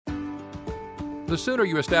The sooner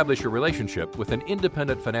you establish your relationship with an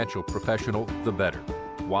independent financial professional, the better.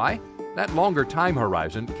 Why? That longer time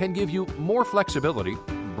horizon can give you more flexibility,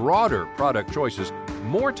 broader product choices,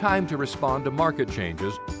 more time to respond to market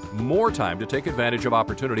changes, more time to take advantage of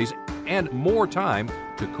opportunities, and more time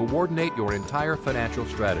to coordinate your entire financial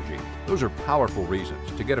strategy. Those are powerful reasons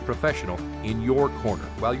to get a professional in your corner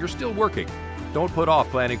while you're still working. Don't put off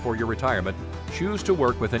planning for your retirement. Choose to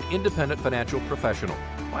work with an independent financial professional.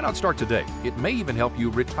 Why not start today? It may even help you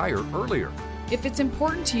retire earlier. If it's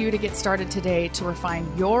important to you to get started today to refine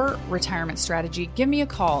your retirement strategy, give me a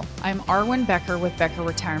call. I'm Arwen Becker with Becker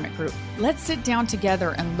Retirement Group. Let's sit down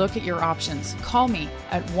together and look at your options. Call me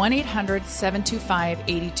at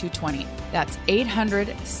 1-800-725-8220. That's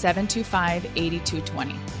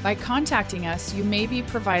 800-725-8220. By contacting us, you may be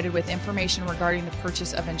provided with information regarding the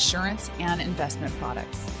purchase of insurance and investment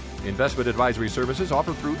products. Investment advisory services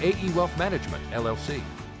offered through AE Wealth Management, LLC.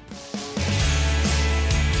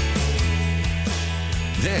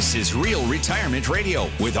 This is Real Retirement Radio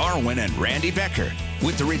with Arwen and Randy Becker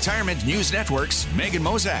with the Retirement News Network's Megan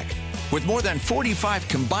Mozak. With more than 45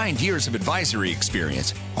 combined years of advisory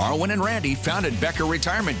experience, Arwen and Randy founded Becker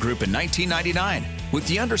Retirement Group in 1999 with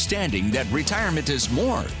the understanding that retirement is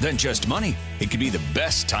more than just money. It can be the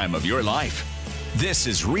best time of your life. This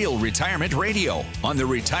is Real Retirement Radio on the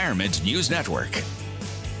Retirement News Network.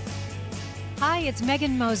 Hi, it's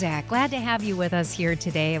Megan Mozak. Glad to have you with us here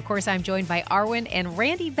today. Of course, I'm joined by Arwen and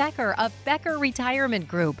Randy Becker of Becker Retirement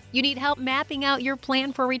Group. You need help mapping out your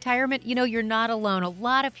plan for retirement? You know, you're not alone. A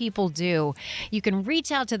lot of people do. You can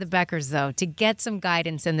reach out to the Beckers, though, to get some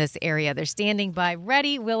guidance in this area. They're standing by,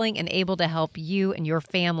 ready, willing, and able to help you and your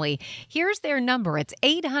family. Here's their number. It's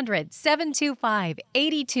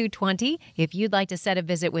 800-725-8220 if you'd like to set a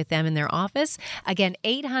visit with them in their office. Again,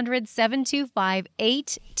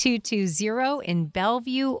 800-725-8220. In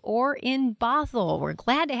Bellevue or in Bothell. We're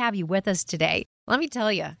glad to have you with us today. Let me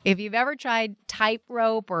tell you, if you've ever tried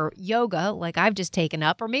tightrope or yoga, like I've just taken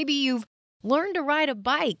up, or maybe you've learned to ride a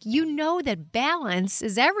bike, you know that balance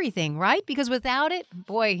is everything, right? Because without it,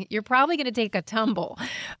 boy, you're probably going to take a tumble.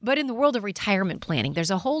 But in the world of retirement planning,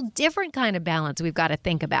 there's a whole different kind of balance we've got to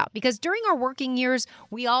think about. Because during our working years,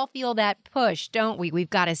 we all feel that push, don't we? We've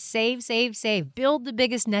got to save, build the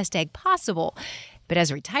biggest nest egg possible. But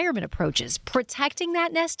as retirement approaches, protecting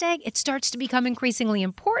that nest egg, it starts to become increasingly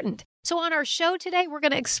important. So on our show today, we're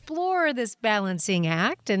going to explore this balancing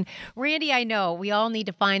act. And Randy, I know we all need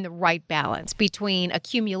to find the right balance between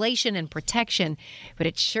accumulation and protection, but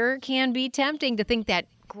it sure can be tempting to think that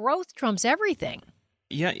growth trumps everything.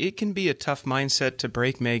 Yeah, it can be a tough mindset to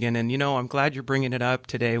break, Megan. And, you know, I'm glad you're bringing it up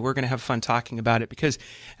today. We're going to have fun talking about it because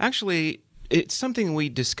actually it's something we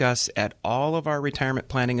discuss at all of our retirement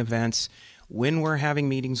planning events, when we're having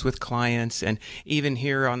meetings with clients, and even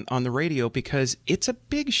here on the radio, because it's a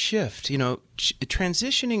big shift, you know,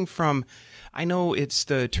 transitioning from, I know it's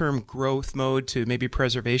the term growth mode to maybe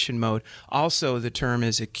preservation mode. Also, the term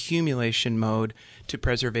is accumulation mode to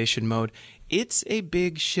preservation mode. It's a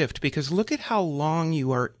big shift because look at how long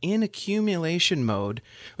you are in accumulation mode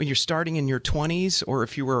when you're starting in your 20s, or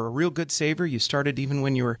if you were a real good saver, you started even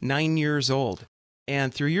when you were 9 years old.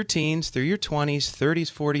 And through your teens, through your 20s,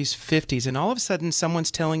 30s, 40s, 50s, and all of a sudden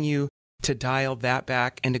someone's telling you to dial that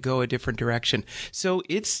back and to go a different direction. So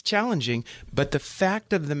it's challenging, but the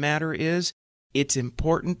fact of the matter is it's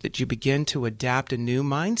important that you begin to adapt a new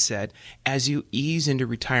mindset as you ease into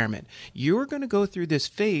retirement. You're going to go through this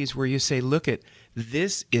phase where you say, look at,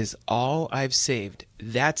 this is all I've saved.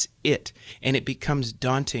 That's it. And it becomes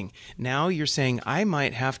daunting. Now you're saying, I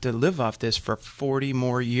might have to live off this for 40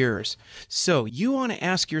 more years. So you want to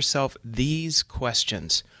ask yourself these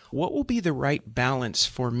questions. What will be the right balance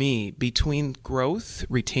for me between growth,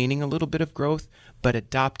 retaining a little bit of growth, but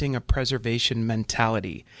adopting a preservation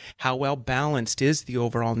mentality? How well balanced is the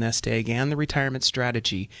overall nest egg and the retirement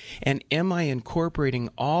strategy? And am I incorporating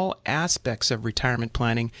all aspects of retirement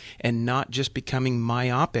planning and not just becoming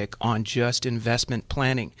myopic on just investment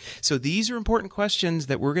planning? So these are important questions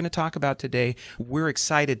that we're going to talk about today. We're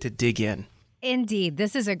excited to dig in. Indeed.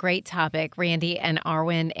 This is a great topic, Randy and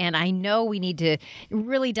Arwen, and I know we need to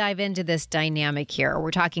really dive into this dynamic here.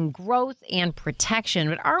 We're talking growth and protection.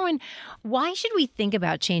 But Arwen, why should we think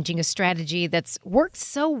about changing a strategy that's worked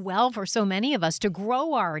so well for so many of us to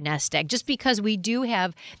grow our nest egg just because we do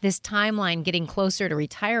have this timeline getting closer to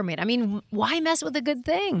retirement? I mean, why mess with a good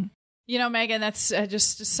thing? You know, Megan, that's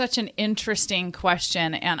just such an interesting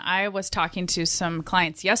question. And I was talking to some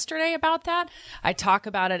clients yesterday about that. I talk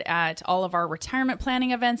about it at all of our retirement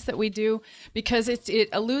planning events that we do because it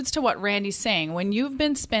alludes to what Randy's saying. When you've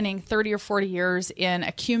been spending 30 or 40 years in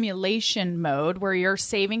accumulation mode where you're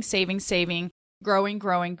saving,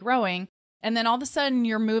 growing. And then all of a sudden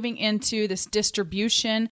you're moving into this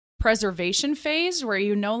distribution preservation phase where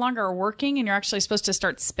you no longer are working and you're actually supposed to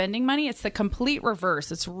start spending money. It's the complete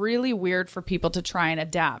reverse. It's really weird for people to try and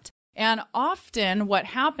adapt. And often what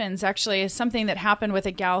happens actually is something that happened with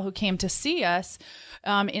a gal who came to see us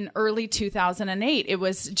in early 2008. It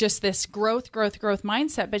was just this growth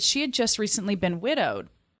mindset, but she had just recently been widowed.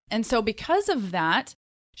 And so because of that,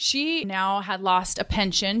 she now had lost a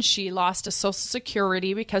pension. She lost a Social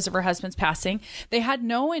Security because of her husband's passing. They had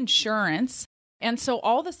no insurance. And so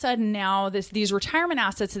all of a sudden now these retirement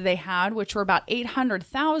assets that they had, which were about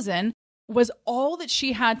 $800,000, was all that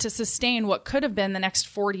she had to sustain what could have been the next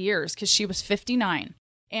 40 years because she was 59.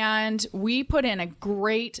 And we put in a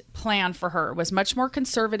great plan for her. It was much more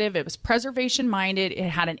conservative. It was preservation minded.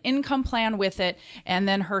 It had an income plan with it. And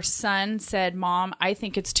then her son said, "Mom, I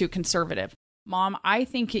think it's too conservative. Mom, I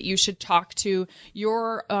think that you should talk to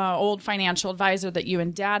your old financial advisor that you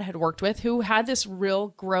and Dad had worked with, who had this real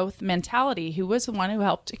growth mentality, who was the one who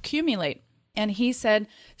helped accumulate." And he said,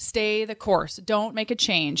 "Stay the course. Don't make a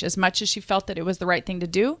change," as much as she felt that it was the right thing to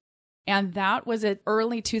do. And that was at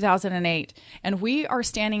early 2008. And we are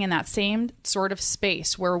standing in that same sort of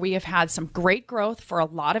space where we have had some great growth for a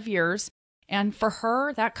lot of years. And for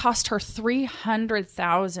her, that cost her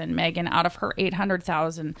 $300,000, Megan, out of her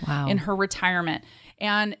 $800,000 in her retirement.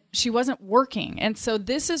 And she wasn't working. And so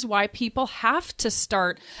this is why people have to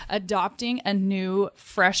start adopting a new,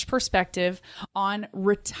 fresh perspective on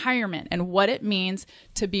retirement and what it means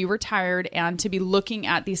to be retired and to be looking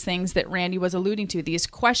at these things that Randy was alluding to, these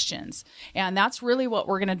questions. And that's really what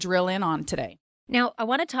we're going to drill in on today. Now, I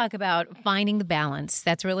want to talk about finding the balance.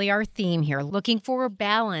 That's really our theme here, looking for a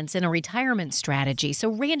balance in a retirement strategy. So,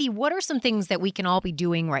 Randy, what are some things that we can all be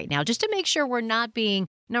doing right now just to make sure we're not being,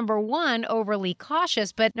 number one, overly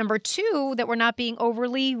cautious, but number two, that we're not being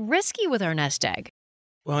overly risky with our nest egg?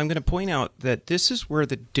 Well, I'm going to point out that this is where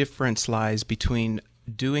the difference lies between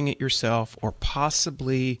doing it yourself or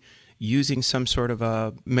possibly using some sort of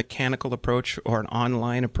a mechanical approach or an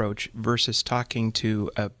online approach versus talking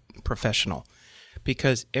to a professional.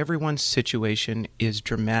 Because everyone's situation is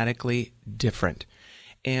dramatically different.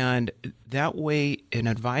 And that way, an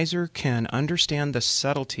advisor can understand the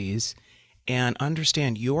subtleties and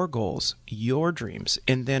understand your goals, your dreams,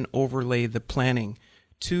 and then overlay the planning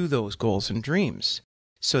to those goals and dreams.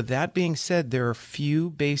 So that being said, there are a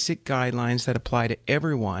few basic guidelines that apply to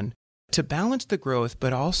everyone to balance the growth,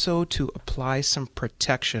 but also to apply some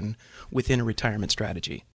protection within a retirement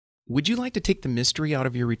strategy. Would you like to take the mystery out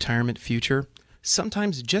of your retirement future?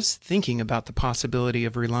 Sometimes just thinking about the possibility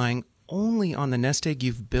of relying only on the nest egg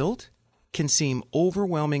you've built can seem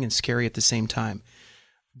overwhelming and scary at the same time.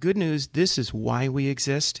 Good news, this is why we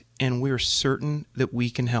exist, and we're certain that we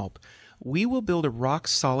can help. We will build a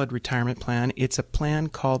rock-solid retirement plan. It's a plan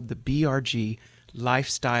called the BRG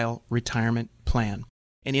Lifestyle Retirement Plan.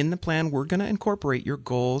 And in the plan, we're going to incorporate your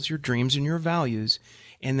goals, your dreams, and your values,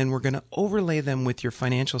 and then we're going to overlay them with your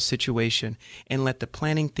financial situation and let the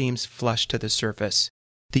planning themes flush to the surface.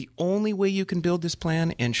 The only way you can build this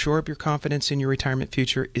plan and shore up your confidence in your retirement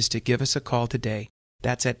future is to give us a call today.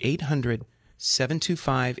 That's at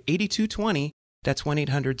 800-725-8220. That's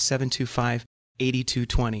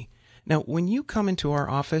 1-800-725-8220. Now, when you come into our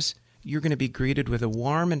office, you're going to be greeted with a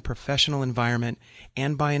warm and professional environment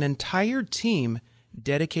and by an entire team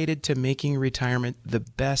dedicated to making retirement the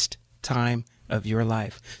best time of your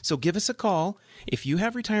life. So give us a call. If you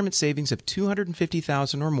have retirement savings of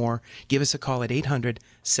 $250,000 or more, give us a call at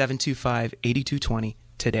 800-725-8220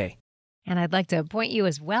 today. And I'd like to point you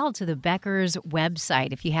as well to the Becker's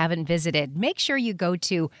website. If you haven't visited, make sure you go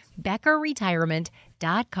to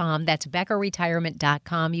beckerretirement.com. That's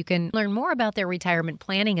beckerretirement.com. You can learn more about their retirement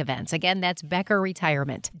planning events. Again, that's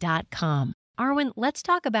beckerretirement.com. Arwen, let's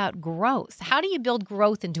talk about growth. How do you build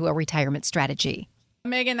growth into a retirement strategy?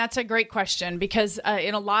 Megan, that's a great question because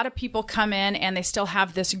a lot of people come in and they still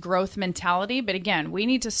have this growth mentality. But again, we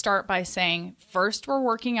need to start by saying, first, we're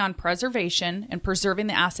working on preservation and preserving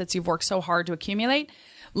the assets you've worked so hard to accumulate,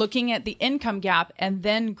 looking at the income gap, and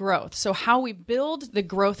then growth. So how we build the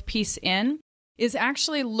growth piece in is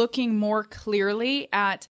actually looking more clearly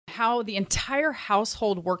at how the entire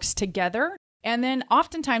household works together. And then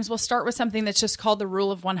oftentimes we'll start with something that's just called the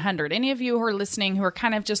rule of 100. Any of you who are listening who are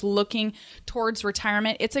kind of just looking towards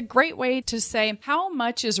retirement, it's a great way to say, how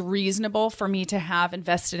much is reasonable for me to have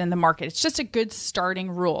invested in the market? It's just a good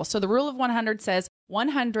starting rule. So the rule of 100 says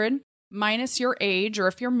 100 minus your age, or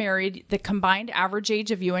if you're married, the combined average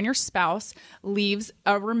age of you and your spouse leaves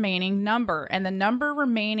a remaining number. And the number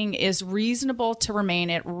remaining is reasonable to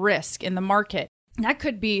remain at risk in the market. That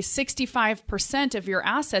could be 65% of your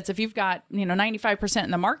assets. If you've got, 95%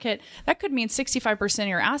 in the market, that could mean 65% of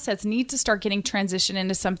your assets need to start getting transitioned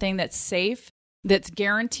into something that's safe, that's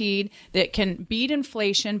guaranteed, that can beat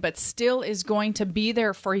inflation, but still is going to be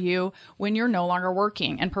there for you when you're no longer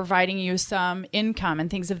working and providing you some income and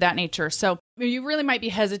things of that nature. So you really might be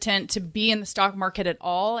hesitant to be in the stock market at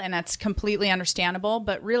all, and that's completely understandable.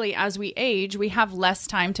 But really, as we age, we have less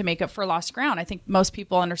time to make up for lost ground. I think most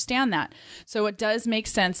people understand that. So it does make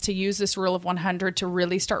sense to use this rule of 100 to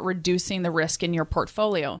really start reducing the risk in your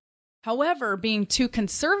portfolio. However, being too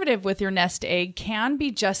conservative with your nest egg can be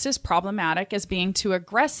just as problematic as being too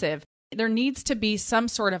aggressive. There needs to be some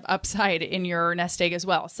sort of upside in your nest egg as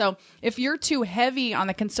well. So if you're too heavy on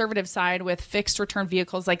the conservative side with fixed return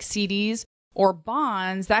vehicles like CDs or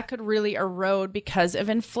bonds, that could really erode because of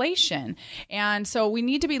inflation. And so we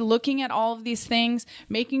need to be looking at all of these things,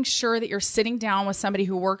 making sure that you're sitting down with somebody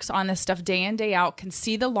who works on this stuff day in, day out, can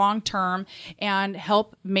see the long term, and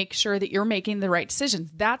help make sure that you're making the right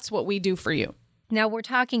decisions. That's what we do for you. Now, we're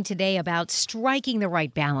talking today about striking the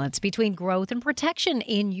right balance between growth and protection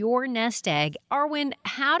in your nest egg. Arwen,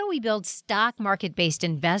 how do we build stock market-based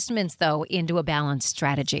investments, though, into a balanced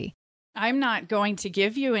strategy? I'm not going to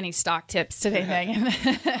give you any stock tips today, Megan.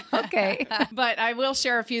 Okay. But I will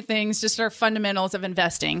share a few things, just our fundamentals of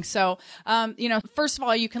investing. So, first of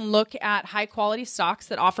all, you can look at high quality stocks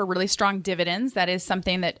that offer really strong dividends. That is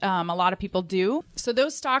something that a lot of people do. So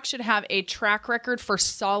those stocks should have a track record for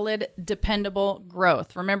solid, dependable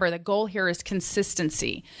growth. Remember, the goal here is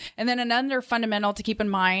consistency. And then another fundamental to keep in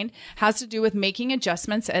mind has to do with making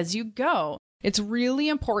adjustments as you go. It's really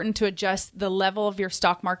important to adjust the level of your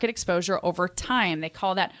stock market exposure over time. They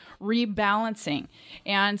call that rebalancing.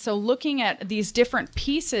 And so looking at these different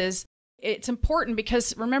pieces, it's important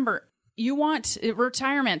because remember, you want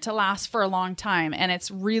retirement to last for a long time. And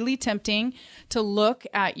it's really tempting to look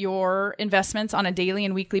at your investments on a daily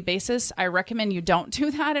and weekly basis. I recommend you don't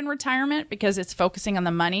do that in retirement because it's focusing on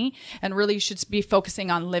the money, and really you should be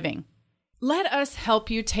focusing on living. Let us help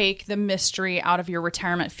you take the mystery out of your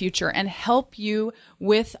retirement future and help you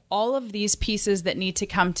with all of these pieces that need to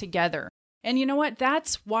come together. And you know what?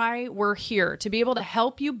 That's why we're here, to be able to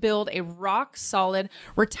help you build a rock solid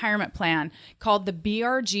retirement plan called the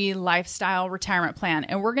BRG Lifestyle Retirement Plan.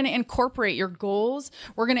 And we're going to incorporate your goals.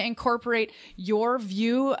 We're going to incorporate your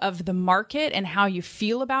view of the market and how you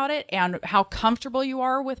feel about it and how comfortable you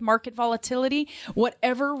are with market volatility,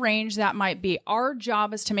 whatever range that might be. Our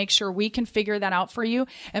job is to make sure we can figure that out for you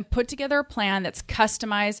and put together a plan that's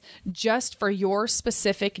customized just for your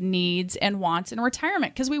specific needs and wants in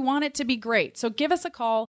retirement, because we want it to be great. So give us a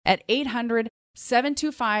call at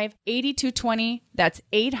 800-725-8220. That's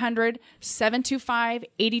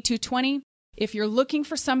 800-725-8220. If you're looking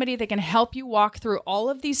for somebody that can help you walk through all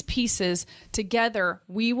of these pieces together,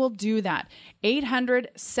 we will do that.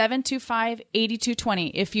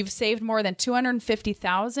 800-725-8220. If you've saved more than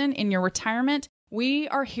 $250,000 in your retirement, we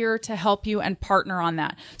are here to help you and partner on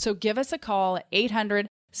that. So give us a call at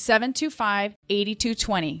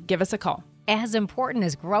 800-725-8220. Give us a call. As important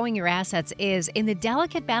as growing your assets is, in the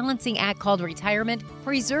delicate balancing act called retirement,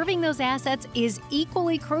 preserving those assets is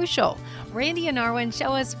equally crucial. Randy and Arwen show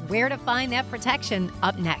us where to find that protection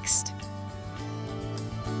up next.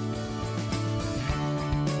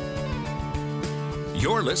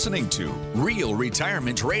 You're listening to Real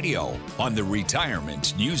Retirement Radio on the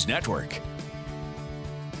Retirement News Network.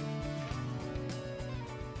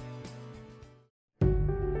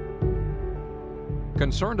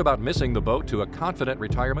 Concerned about missing the boat to a confident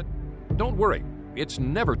retirement? Don't worry. It's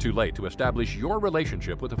never too late to establish your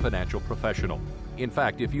relationship with a financial professional. In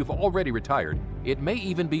fact, if you've already retired, it may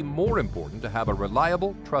even be more important to have a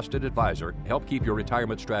reliable, trusted advisor help keep your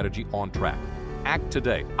retirement strategy on track. Act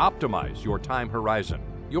today. Optimize your time horizon,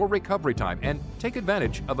 your recovery time, and take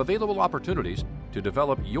advantage of available opportunities to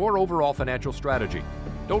develop your overall financial strategy.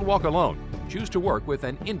 Don't walk alone. Choose to work with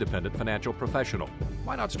an independent financial professional.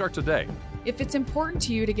 Why not start today? If it's important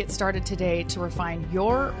to you to get started today to refine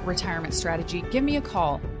your retirement strategy, give me a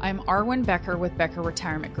call. I'm Arwen Becker with Becker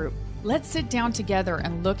Retirement Group. Let's sit down together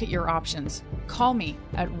and look at your options. Call me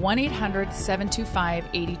at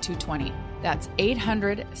 1-800-725-8220. That's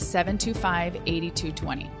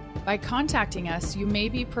 800-725-8220. By contacting us, you may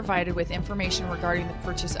be provided with information regarding the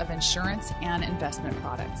purchase of insurance and investment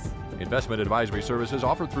products. Investment advisory services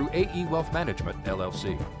offered through AE Wealth Management,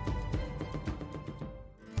 LLC.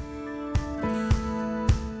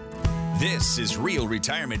 This is Real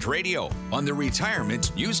Retirement Radio on the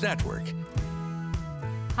Retirement News Network.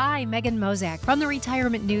 Hi, Megan Mozak from the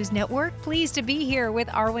Retirement News Network. Pleased to be here with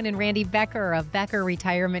Arwen and Randy Becker of Becker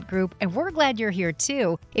Retirement Group, and we're glad you're here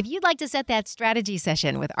too. If you'd like to set that strategy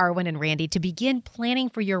session with Arwen and Randy to begin planning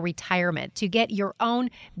for your retirement, to get your own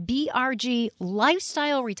BRG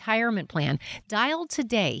lifestyle retirement plan, dial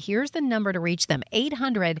today. Here's the number to reach them,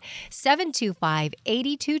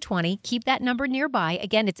 800-725-8220. Keep that number nearby.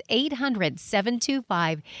 Again, it's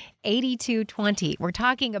 800-725-8220. We're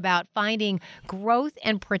talking about finding growth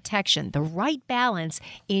and protection, the right balance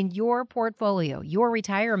in your portfolio, your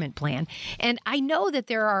retirement plan. And I know that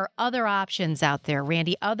there are other options out there,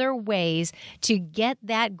 Randy, other ways to get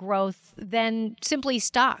that growth than simply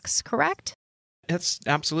stocks, correct? That's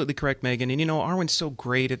absolutely correct, Megan. And Arwen's so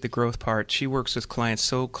great at the growth part. She works with clients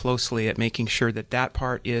so closely at making sure that that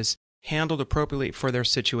part is handled appropriately for their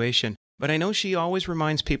situation. But I know she always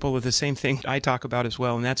reminds people of the same thing I talk about as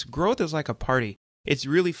well, and that's growth is like a party. It's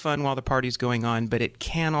really fun while the party's going on, but it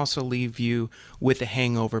can also leave you with a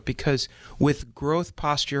hangover because with growth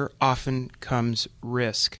posture often comes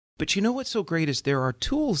risk. But what's so great is there are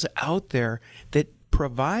tools out there that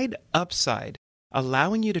provide upside,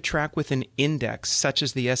 allowing you to track with an index such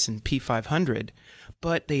as the S&P 500,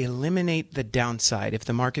 but they eliminate the downside. If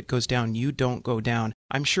the market goes down, you don't go down.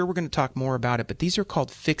 I'm sure we're going to talk more about it, but these are called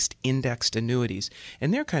fixed indexed annuities,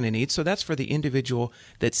 and they're kind of neat. So that's for the individual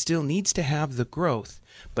that still needs to have the growth,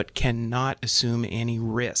 but cannot assume any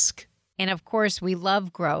risk. And of course, we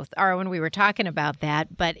love growth. Arwen, we were talking about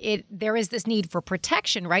that, but there is this need for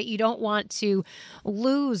protection, right? You don't want to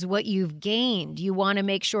lose what you've gained. You want to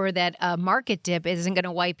make sure that a market dip isn't going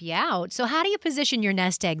to wipe you out. So how do you position your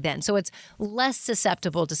nest egg then so it's less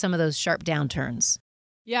susceptible to some of those sharp downturns?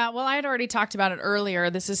 Yeah, well, I had already talked about it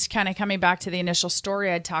earlier. This is kind of coming back to the initial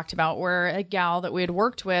story I talked about where a gal that we had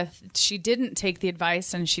worked with, she didn't take the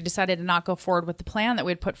advice and she decided to not go forward with the plan that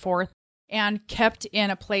we had put forth and kept in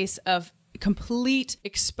a place of complete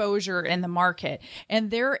exposure in the market. And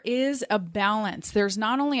there is a balance. There's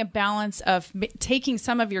not only a balance of taking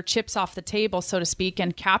some of your chips off the table, so to speak,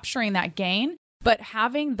 and capturing that gain, but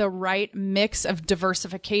having the right mix of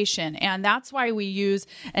diversification. And that's why we use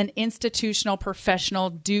an institutional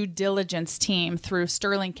professional due diligence team through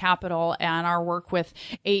Sterling Capital and our work with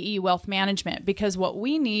AE Wealth Management, because what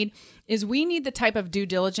we need is we need the type of due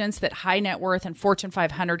diligence that high net worth and Fortune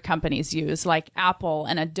 500 companies use, like Apple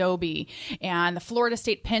and Adobe, and the Florida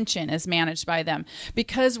State Pension is managed by them,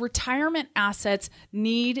 because retirement assets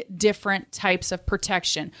need different types of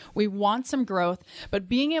protection. We want some growth, but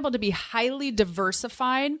being able to be highly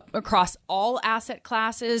diversified across all asset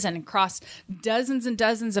classes and across dozens and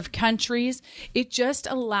dozens of countries, it just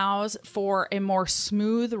allows for a more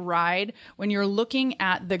smooth ride when you're looking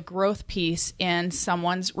at the growth piece in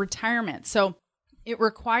someone's retirement. So it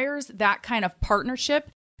requires that kind of partnership,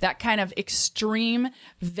 that kind of extreme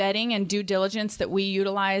vetting and due diligence that we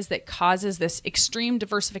utilize that causes this extreme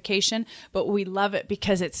diversification. But we love it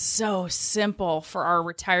because it's so simple for our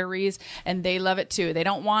retirees, and they love it too. They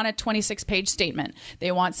don't want a 26-page statement.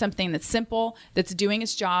 They want something that's simple, that's doing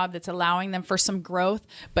its job, that's allowing them for some growth,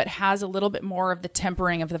 but has a little bit more of the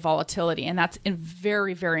tempering of the volatility. And that's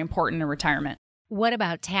very, very important in retirement. What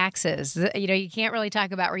about taxes? You can't really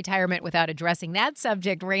talk about retirement without addressing that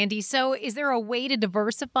subject, Randy. So is there a way to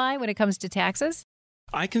diversify when it comes to taxes?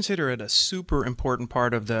 I consider it a super important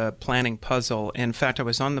part of the planning puzzle. In fact, I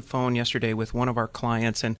was on the phone yesterday with one of our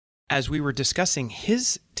clients, and as we were discussing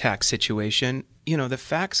his tax situation, the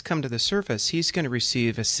facts come to the surface. He's going to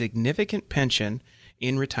receive a significant pension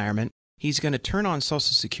in retirement. He's going to turn on Social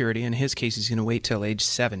Security. In his case, he's going to wait till age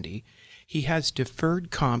 70. He has deferred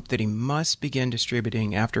comp that he must begin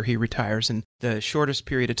distributing after he retires, and the shortest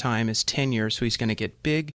period of time is 10 years, so he's going to get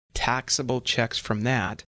big taxable checks from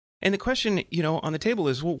that. And the question, on the table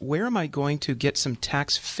is, well, where am I going to get some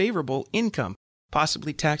tax-favorable income,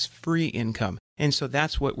 possibly tax-free income? And so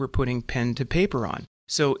that's what we're putting pen to paper on.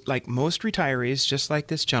 So like most retirees, just like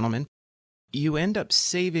this gentleman, you end up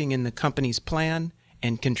saving in the company's plan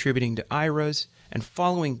and contributing to IRAs and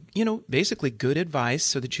following, basically good advice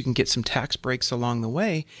so that you can get some tax breaks along the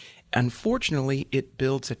way. Unfortunately, it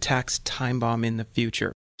builds a tax time bomb in the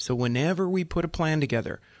future. So whenever we put a plan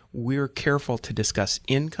together, we're careful to discuss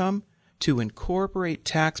income, to incorporate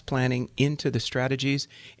tax planning into the strategies,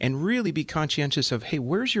 and really be conscientious of, hey,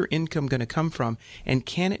 where's your income going to come from? And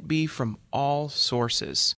can it be from all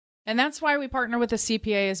sources? And that's why we partner with a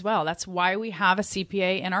CPA as well. That's why we have a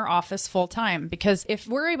CPA in our office full time, because if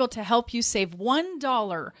we're able to help you save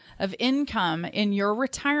 $1 of income in your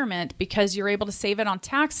retirement because you're able to save it on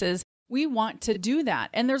taxes, we want to do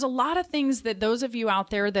that. And there's a lot of things that those of you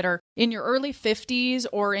out there that are in your early 50s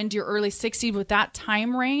or into your early 60s with that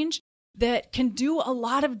time range, that can do a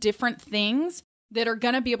lot of different things that are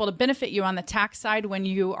going to be able to benefit you on the tax side when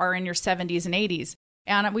you are in your 70s and 80s.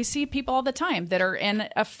 And we see people all the time that are in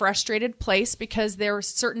a frustrated place because there was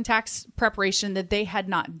certain tax preparation that they had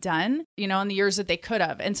not done, in the years that they could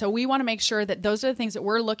have. And so we want to make sure that those are the things that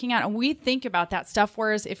we're looking at and we think about that stuff.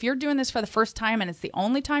 Whereas if you're doing this for the first time and it's the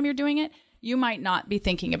only time you're doing it, you might not be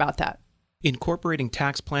thinking about that. Incorporating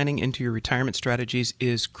tax planning into your retirement strategies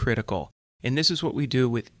is critical. And this is what we do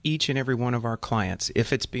with each and every one of our clients.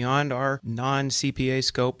 If it's beyond our non-CPA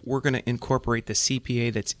scope, we're going to incorporate the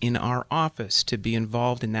CPA that's in our office to be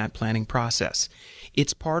involved in that planning process.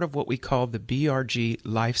 It's part of what we call the BRG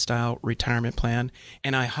Lifestyle Retirement Plan,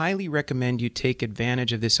 and I highly recommend you take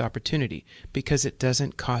advantage of this opportunity because it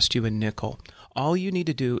doesn't cost you a nickel. All you need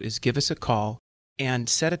to do is give us a call and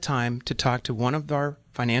set a time to talk to one of our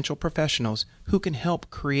financial professionals who can help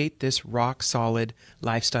create this rock-solid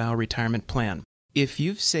lifestyle retirement plan. If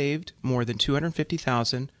you've saved more than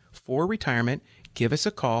 $250,000 for retirement, give us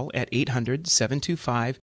a call at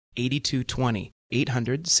 800-725-8220.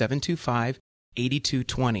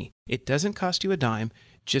 800-725-8220. It doesn't cost you a dime.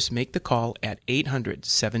 Just make the call at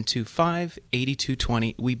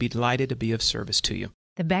 800-725-8220. We'd be delighted to be of service to you.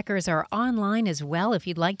 The Beckers are online as well. If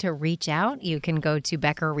you'd like to reach out, you can go to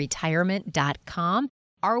beckerretirement.com.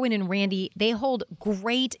 Arwen and Randy, they hold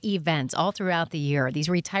great events all throughout the year. These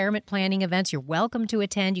retirement planning events, you're welcome to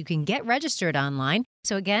attend. You can get registered online.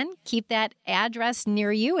 So again, keep that address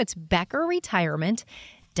near you. It's beckerretirement.com.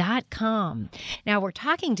 Now, we're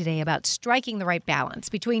talking today about striking the right balance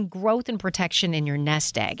between growth and protection in your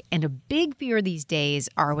nest egg. And a big fear these days,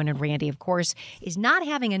 Arwen and Randy, of course, is not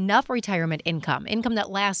having enough retirement income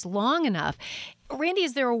that lasts long enough. Randy,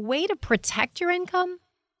 is there a way to protect your income?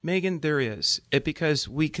 Megan, there is, because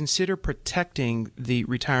we consider protecting the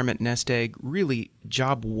retirement nest egg really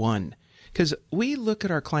job one. Because we look at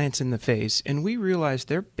our clients in the face and we realize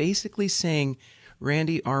they're basically saying,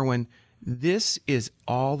 Randy, Arwen, this is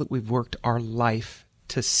all that we've worked our life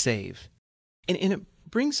to save. And it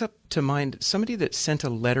brings up to mind somebody that sent a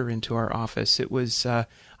letter into our office. It was, 5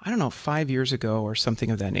 years ago or something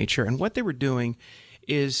of that nature. And what they were doing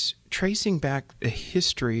is tracing back the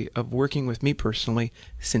history of working with me personally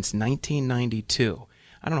since 1992.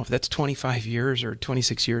 I don't know if that's 25 years or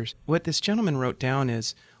 26 years. What this gentleman wrote down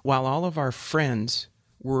is, while all of our friends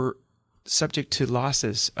were subject to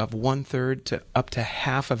losses of 1/3 to up to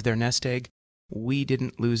half of their nest egg, we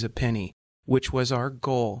didn't lose a penny, which was our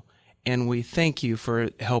goal. And we thank you for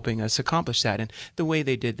helping us accomplish that. And the way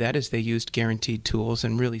they did that is they used guaranteed tools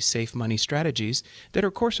and really safe money strategies that are,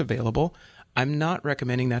 of course, available. I'm not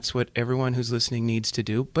recommending that's what everyone who's listening needs to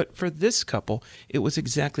do, but for this couple, it was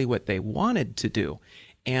exactly what they wanted to do.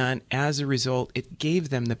 And as a result, it gave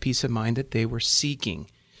them the peace of mind that they were seeking.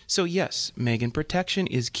 So yes, Megan, protection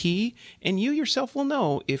is key, and you yourself will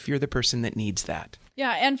know if you're the person that needs that.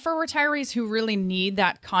 Yeah, and for retirees who really need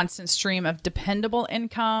that constant stream of dependable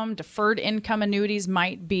income, deferred income annuities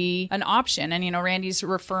might be an option. And, Randy's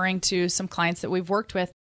referring to some clients that we've worked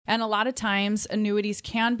with. And a lot of times, annuities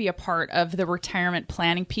can be a part of the retirement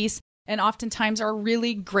planning piece, and oftentimes are a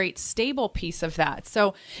really great, stable piece of that.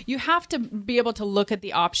 So you have to be able to look at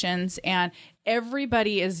the options, and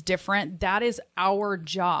everybody is different. That is our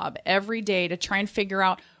job every day, to try and figure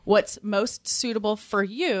out what's most suitable for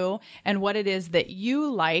you and what it is that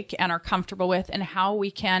you like and are comfortable with, and how we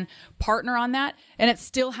can partner on that. And it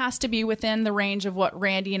still has to be within the range of what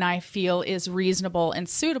Randy and I feel is reasonable and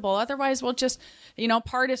suitable. Otherwise, we'll just,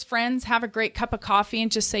 part as friends, have a great cup of coffee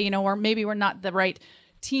and just say, or maybe we're not the right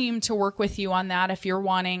team to work with you on that if you're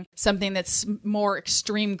wanting something that's more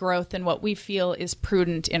extreme growth than what we feel is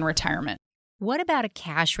prudent in retirement. What about a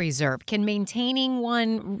cash reserve? Can maintaining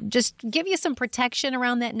one just give you some protection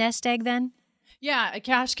around that nest egg then? Yeah,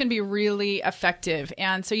 cash can be really effective.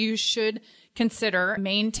 And so you should consider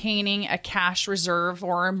maintaining a cash reserve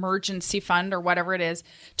or emergency fund or whatever it is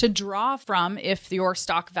to draw from if your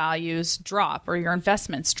stock values drop or your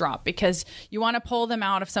investments drop, because you want to pull them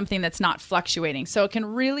out of something that's not fluctuating. So it can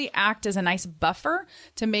really act as a nice buffer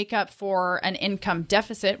to make up for an income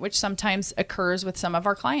deficit, which sometimes occurs with some of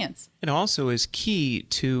our clients. It also is key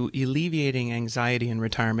to alleviating anxiety in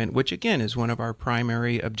retirement, which again is one of our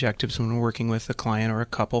primary objectives when we're working with a client or a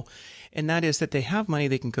couple. And that is that they have money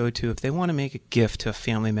they can go to if they want to make a gift to a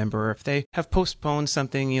family member, or if they have postponed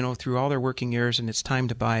something, through all their working years and it's time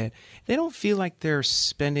to buy it. They don't feel like they're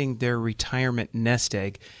spending their retirement nest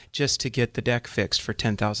egg just to get the deck fixed for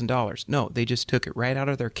 $10,000. No, they just took it right out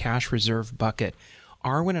of their cash reserve bucket.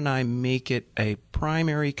 Arwen and I make it a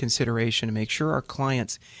primary consideration to make sure our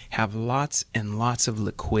clients have lots and lots of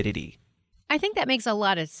liquidity. I think that makes a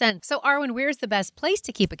lot of sense. So, Arwen, where's the best place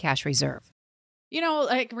to keep a cash reserve?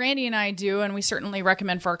 Like Randy and I do, and we certainly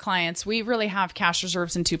recommend for our clients, we really have cash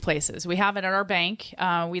reserves in two places. We have it at our bank.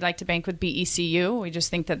 We like to bank with BECU. We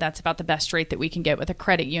just think that that's about the best rate that we can get with a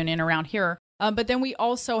credit union around here. But then we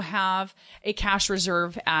also have a cash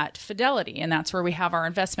reserve at Fidelity, and that's where we have our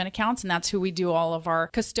investment accounts, and that's who we do all of our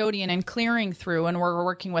custodian and clearing through, and we're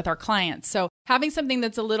working with our clients. So having something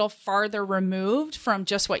that's a little farther removed from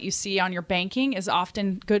just what you see on your banking is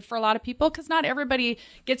often good for a lot of people, because not everybody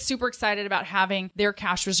gets super excited about having their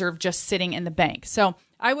cash reserve just sitting in the bank. So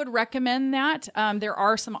I would recommend that. There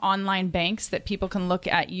are some online banks that people can look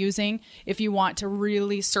at using if you want to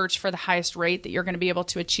really search for the highest rate that you're going to be able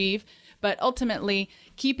to achieve. But ultimately,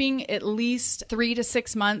 keeping at least 3 to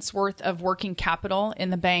 6 months worth of working capital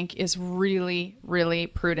in the bank is really, really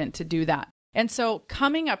prudent to do that. And so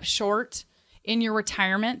coming up short in your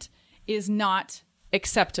retirement is not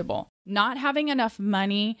acceptable. Not having enough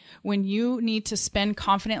money when you need to spend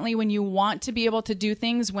confidently, when you want to be able to do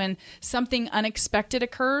things, when something unexpected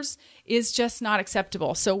occurs, is just not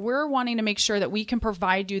acceptable. So we're wanting to make sure that we can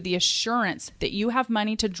provide you the assurance that you have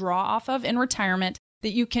money to draw off of in retirement,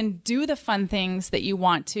 that you can do the fun things that you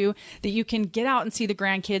want to, that you can get out and see the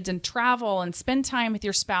grandkids and travel and spend time with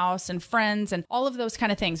your spouse and friends and all of those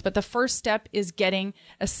kind of things. But the first step is getting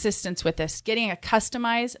assistance with this, getting a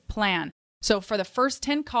customized plan. So for the first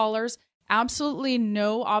 10 callers, absolutely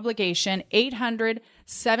no obligation,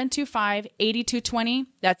 800-725-8220.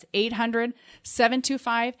 That's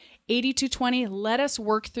 800-725-8220. Let us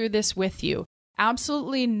work through this with you.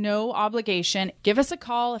 Absolutely no obligation. Give us a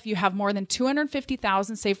call if you have more than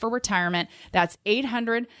 $250,000 saved for retirement. That's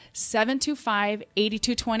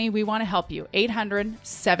 800-725-8220. We want to help you.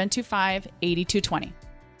 800-725-8220.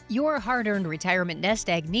 Your hard-earned retirement nest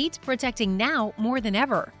egg needs protecting now more than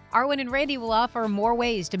ever. Arwen and Randy will offer more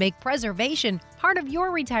ways to make preservation part of your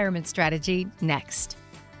retirement strategy next.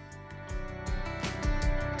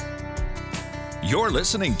 You're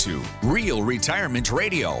listening to Real Retirement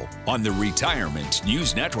Radio on the Retirement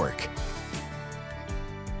News Network.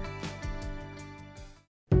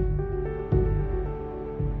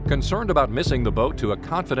 Concerned about missing the boat to a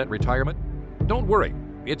confident retirement? Don't worry.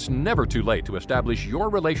 It's never too late to establish your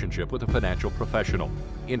relationship with a financial professional.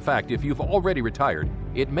 In fact, if you've already retired,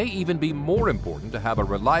 it may even be more important to have a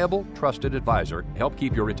reliable, trusted advisor help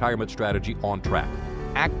keep your retirement strategy on track.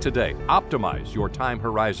 Act today. Optimize your time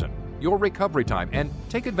horizon, your recovery time, and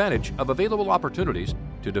take advantage of available opportunities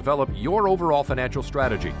to develop your overall financial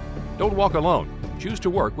strategy. Don't walk alone. Choose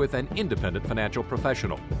to work with an independent financial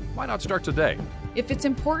professional. Why not start today? If it's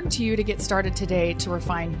important to you to get started today to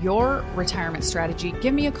refine your retirement strategy,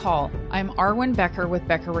 give me a call. I'm Arwen Becker with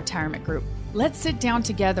Becker Retirement Group. Let's sit down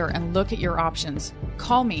together and look at your options.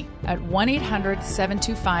 Call me at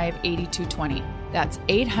 1-800-725-8220. That's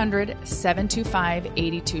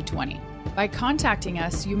 800-725-8220. By contacting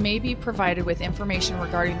us, you may be provided with information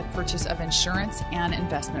regarding the purchase of insurance and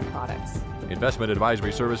investment products. Investment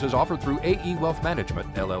advisory services offered through AE Wealth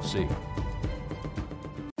Management, LLC.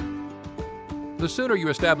 The sooner you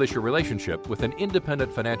establish your relationship with an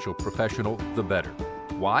independent financial professional, the better.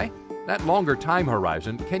 Why? That longer time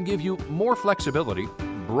horizon can give you more flexibility,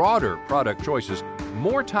 broader product choices,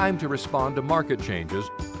 more time to respond to market changes,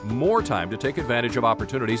 more time to take advantage of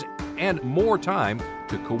opportunities, and more time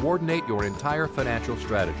to coordinate your entire financial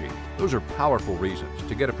strategy. Those are powerful reasons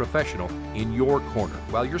to get a professional in your corner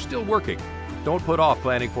while you're still working. Don't put off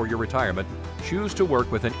planning for your retirement. Choose to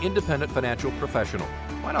work with an independent financial professional.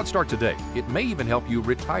 Why not start today? It may even help you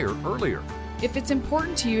retire earlier. If it's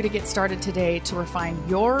important to you to get started today to refine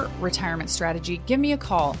your retirement strategy, give me a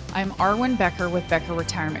call. I'm Arwen Becker with Becker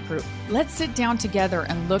Retirement Group. Let's sit down together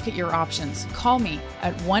and look at your options. Call me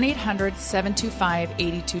at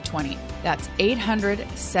 1-800-725-8220. That's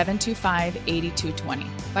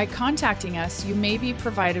 800-725-8220. By contacting us, you may be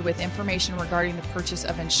provided with information regarding the purchase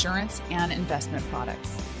of insurance and investment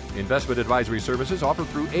products. Investment advisory services offered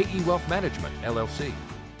through AE Wealth Management, LLC.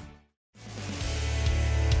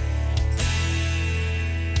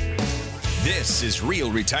 This is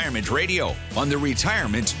Real Retirement Radio on the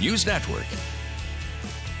Retirement News Network.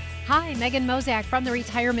 Hi, Megan Mozak from the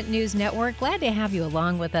Retirement News Network. Glad to have you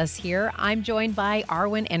along with us here. I'm joined by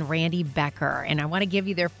Arwen and Randy Becker, and I want to give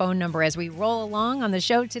you their phone number as we roll along on the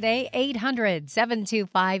show today.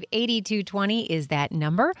 800-725-8220 is that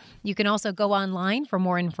number. You can also go online for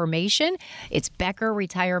more information. It's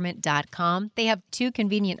beckerretirement.com. They have 2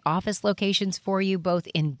 convenient office locations for you, both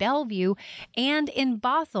in Bellevue and in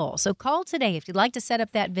Bothell. So call today if you'd like to set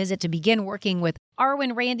up that visit to begin working with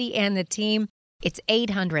Arwen, Randy, and the team. It's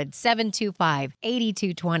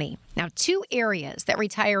 800-725-8220. Now, two areas that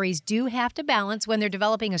retirees do have to balance when they're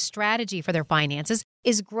developing a strategy for their finances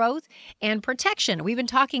is growth and protection. We've been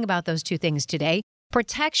talking about those two things today.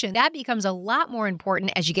 Protection, that becomes a lot more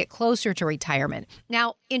important as you get closer to retirement.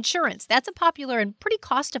 Now, insurance, that's a popular and pretty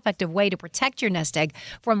cost-effective way to protect your nest egg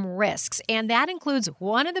from risks. And that includes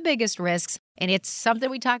one of the biggest risks, and it's something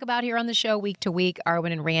we talk about here on the show week to week,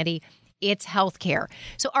 Arwen and Randy. It's healthcare.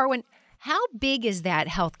 So, Arwen, how big is that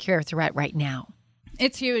healthcare threat right now?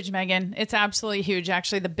 It's huge, Megan. It's absolutely huge.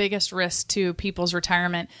 Actually, the biggest risk to people's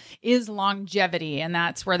retirement is longevity, and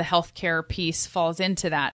that's where the healthcare piece falls into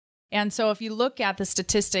that. And so if you look at the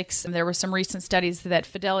statistics, there were some recent studies that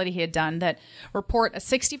Fidelity had done that report a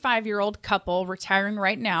 65-year-old couple retiring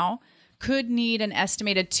right now could need an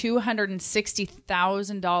estimated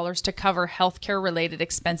 $260,000 to cover healthcare-related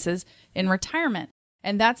expenses in retirement.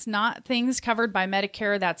 And that's not things covered by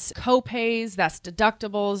Medicare. That's co-pays, that's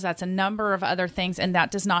deductibles, that's a number of other things, and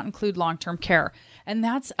that does not include long-term care. And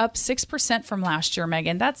that's up 6% from last year,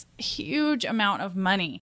 Megan. That's a huge amount of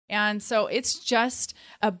money. And so it's just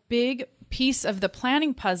a big piece of the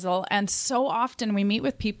planning puzzle. And so often we meet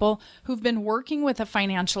with people who've been working with a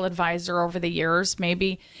financial advisor over the years,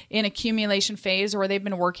 maybe in accumulation phase, or they've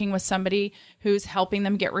been working with somebody who's helping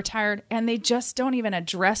them get retired, and they just don't even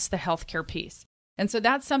address the healthcare piece. And so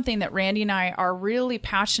that's something that Randy and I are really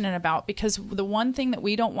passionate about, because the one thing that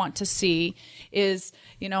we don't want to see is,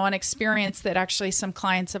 an experience that actually some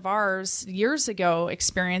clients of ours years ago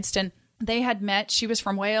experienced. And they had met, she was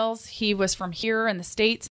from Wales, he was from here in the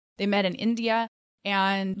States. They met in India.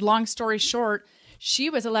 And long story short,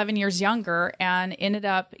 she was 11 years younger and ended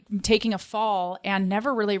up taking a fall and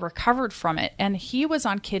never really recovered from it. And he was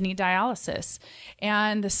on kidney dialysis.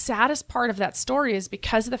 And the saddest part of that story is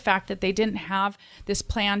because of the fact that they didn't have this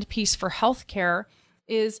planned piece for healthcare,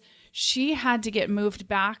 is she had to get moved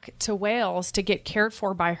back to Wales to get cared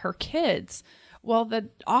for by her kids. Well, the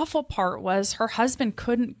awful part was her husband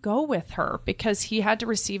couldn't go with her because he had to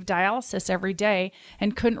receive dialysis every day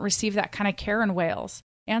and couldn't receive that kind of care in Wales.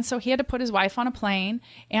 And so he had to put his wife on a plane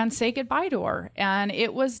and say goodbye to her. And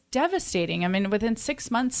it was devastating. I mean, within 6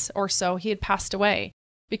 months or so, he had passed away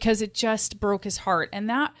because it just broke his heart. And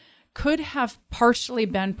that could have partially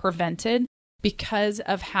been prevented because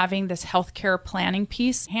of having this healthcare planning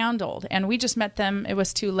piece handled. And we just met them. It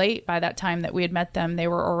was too late by that time that we had met them. They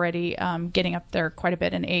were already getting up there quite a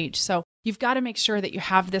bit in age. So you've got to make sure that you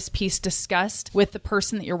have this piece discussed with the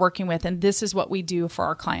person that you're working with. And this is what we do for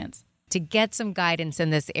our clients. To get some guidance in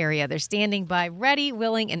this area, they're standing by, ready,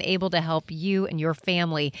 willing, and able to help you and your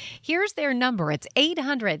family. Here's their number. It's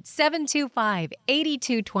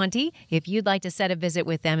 800-725-8220. If you'd like to set a visit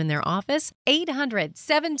with them in their office,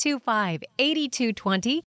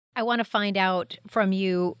 800-725-8220. I want to find out from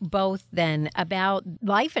you both then about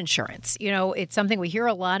life insurance. It's something we hear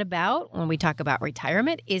a lot about when we talk about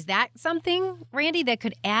retirement. Is that something, Randy, that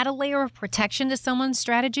could add a layer of protection to someone's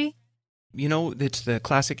strategy? It's the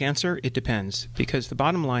classic answer. It depends, because the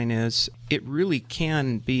bottom line is it really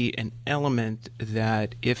can be an element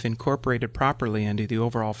that, if incorporated properly into the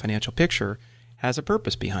overall financial picture, has a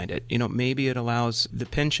purpose behind it. Maybe it allows the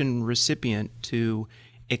pension recipient to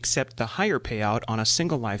accept the higher payout on a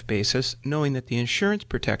single life basis, knowing that the insurance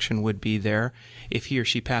protection would be there if he or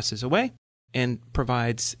she passes away, and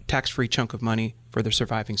provides tax-free chunk of money for their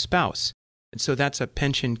surviving spouse. So that's a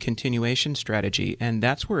pension continuation strategy, and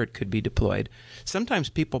that's where it could be deployed. Sometimes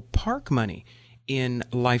people park money in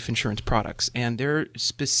life insurance products, and they're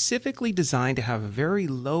specifically designed to have a very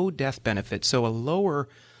low death benefit, so a lower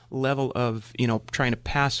level of, trying to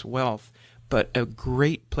pass wealth, but a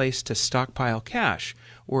great place to stockpile cash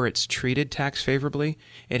where it's treated tax favorably.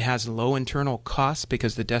 It has low internal costs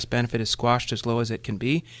because the death benefit is squashed as low as it can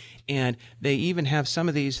be. And they even have some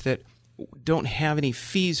of these that don't have any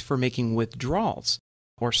fees for making withdrawals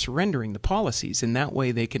or surrendering the policies. And that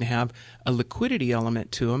way they can have a liquidity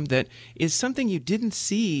element to them that is something you didn't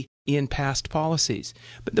see in past policies.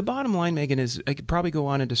 But the bottom line, Megan, is I could probably go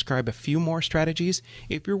on and describe a few more strategies.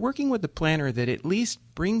 If you're working with a planner that at least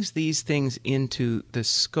brings these things into the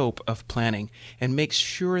scope of planning and makes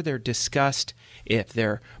sure they're discussed, if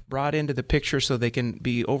they're brought into the picture so they can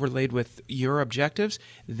be overlaid with your objectives,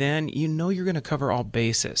 then you're going to cover all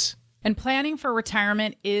bases. And planning for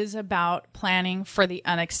retirement is about planning for the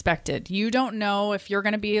unexpected. You don't know if you're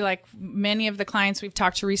going to be like many of the clients we've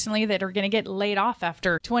talked to recently that are going to get laid off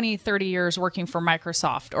after 20, 30 years working for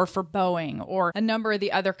Microsoft or for Boeing or a number of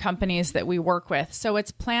the other companies that we work with. So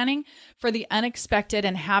it's planning for the unexpected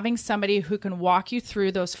and having somebody who can walk you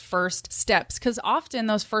through those first steps, because often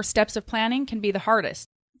those first steps of planning can be the hardest.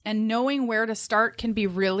 And knowing where to start can be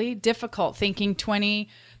really difficult. Thinking 20,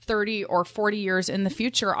 30, or 40 years in the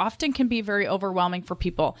future often can be very overwhelming for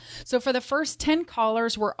people. So for the first 10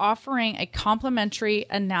 callers, we're offering a complimentary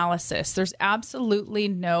analysis. There's absolutely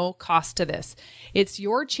no cost to this. It's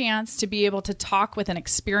your chance to be able to talk with an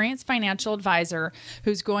experienced financial advisor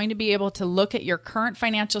who's going to be able to look at your current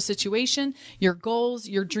financial situation, your goals,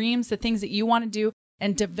 your dreams, the things that you want to do,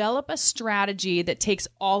 and develop a strategy that takes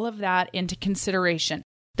all of that into consideration.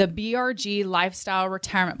 The BRG Lifestyle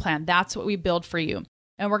Retirement Plan, that's what we build for you.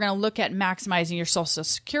 And we're going to look at maximizing your Social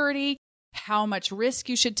Security, how much risk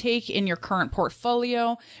you should take in your current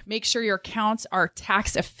portfolio, make sure your accounts are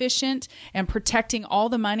tax efficient and protecting all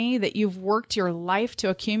the money that you've worked your life to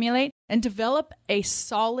accumulate, and develop a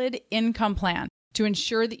solid income plan to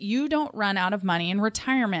ensure that you don't run out of money in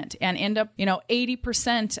retirement and end up,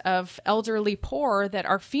 80% of elderly poor that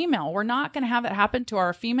are female. We're not going to have that happen to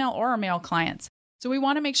our female or our male clients. So we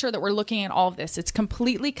want to make sure that we're looking at all of this. It's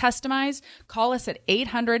completely customized. Call us at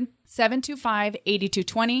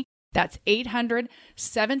 800-725-8220. That's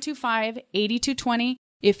 800-725-8220.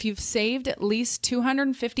 If you've saved at least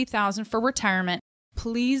 $250,000 for retirement,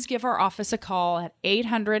 please give our office a call at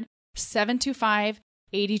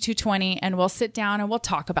 800-725-8220, and we'll sit down and we'll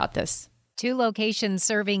talk about this. 2 locations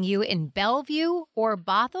serving you in Bellevue or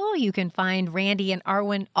Bothell. You can find Randy and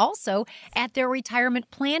Arwen also at their retirement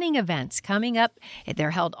planning events coming up. They're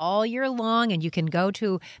held all year long, and you can go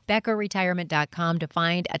to beckerretirement.com to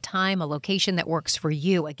find a time, a location that works for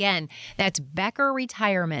you. Again, that's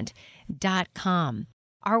beckerretirement.com.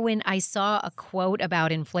 Arwen, I saw a quote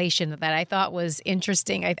about inflation that I thought was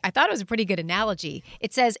interesting. I thought it was a pretty good analogy.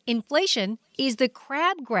 It says, inflation is the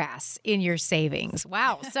crabgrass in your savings.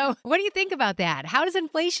 Wow. So what do you think about that? How does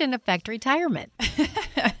inflation affect retirement?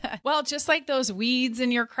 Well, just like those weeds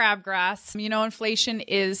in your crabgrass, inflation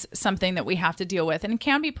is something that we have to deal with, and it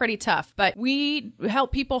can be pretty tough. But we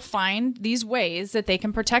help people find these ways that they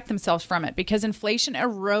can protect themselves from it, because inflation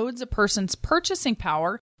erodes a person's purchasing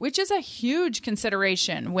power, which is a huge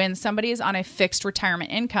consideration when somebody is on a fixed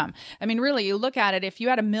retirement income. I mean, really, you look at it, if you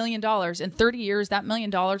had $1 million in 30 years, that $1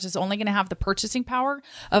 million is only going to have the purchasing power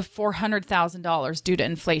of $400,000 due to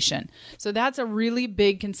inflation. So that's a really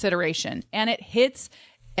big consideration. And it hits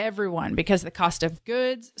everyone because the cost of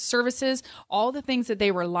goods, services, all the things that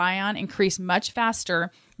they rely on increase much faster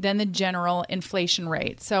than the general inflation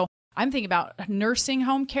rate. So I'm thinking about nursing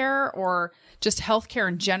home care or just healthcare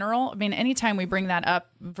in general. I mean, anytime we bring that up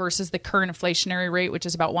versus the current inflationary rate, which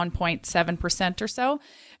is about 1.7% or so,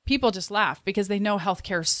 people just laugh because they know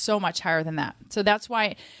healthcare is so much higher than that. So that's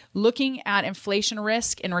why looking at inflation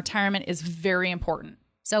risk in retirement is very important.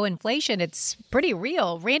 So inflation, it's pretty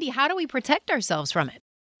real. Randy, how do we protect ourselves from it?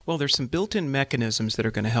 Well, there's some built-in mechanisms that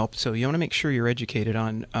are going to help. So you want to make sure you're educated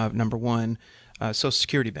on, number one, Social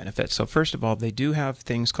Security benefits. So first of all, they do have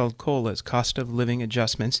things called COLAs, cost of living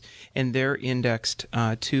adjustments, and they're indexed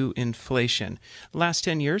to inflation. The last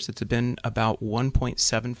 10 years, it's been about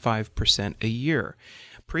 1.75% a year.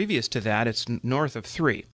 Previous to that, it's north of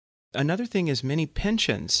 3%. Another thing is many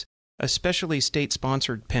pensions, especially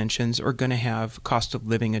state-sponsored pensions, are going to have cost of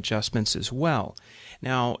living adjustments as well.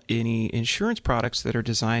 Now, any insurance products that are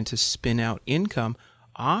designed to spin out income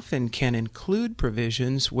often can include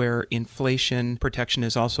provisions where inflation protection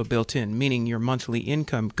is also built in, meaning your monthly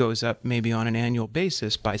income goes up maybe on an annual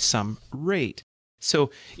basis by some rate. So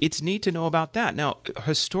it's neat to know about that. Now,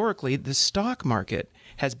 historically, the stock market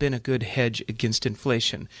has been a good hedge against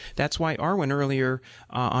inflation. That's why Arwen earlier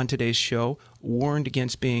on today's show warned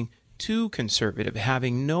against being too conservative,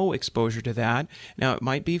 having no exposure to that. Now, it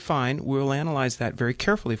might be fine. We'll analyze that very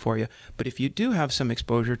carefully for you. But if you do have some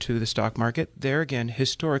exposure to the stock market, there again,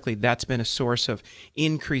 historically, that's been a source of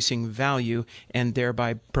increasing value and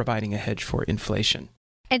thereby providing a hedge for inflation.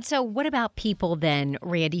 And so what about people then,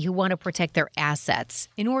 Randy, who want to protect their assets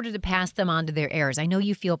in order to pass them on to their heirs? I know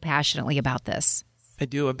you feel passionately about this. I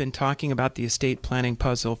do. I've been talking about the estate planning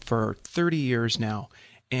puzzle for 30 years now.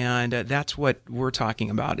 And that's what we're talking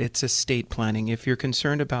about. It's estate planning. If you're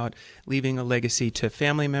concerned about leaving a legacy to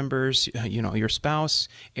family members, your spouse,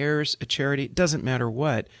 heirs, a charity, it doesn't matter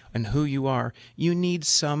what and who you are, you need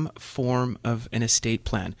some form of an estate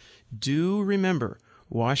plan. Do remember,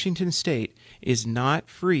 Washington State is not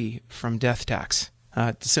free from death tax.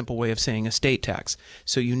 It's a simple way of saying estate tax.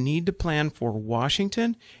 So you need to plan for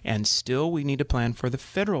Washington, and still we need to plan for the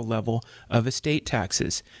federal level of estate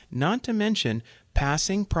taxes. Not to mention,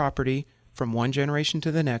 passing property from one generation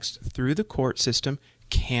to the next through the court system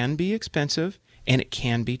can be expensive and it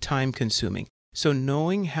can be time-consuming. So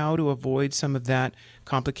knowing how to avoid some of that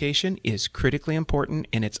complication is critically important,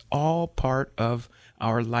 and it's all part of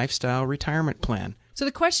our lifestyle retirement plan. So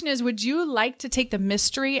the question is, would you like to take the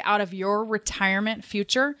mystery out of your retirement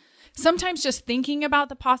future? Sometimes just thinking about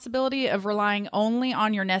the possibility of relying only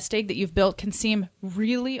on your nest egg that you've built can seem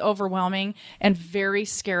really overwhelming and very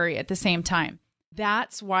scary at the same time.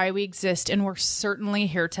 That's why we exist, and we're certainly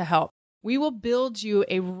here to help. We will build you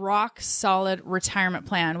a rock-solid retirement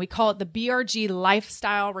plan. We call it the BRG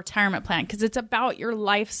Lifestyle Retirement Plan because it's about your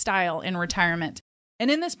lifestyle in retirement.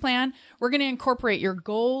 And in this plan, we're going to incorporate your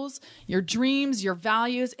goals, your dreams, your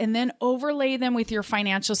values, and then overlay them with your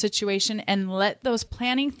financial situation and let those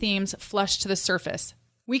planning themes flush to the surface.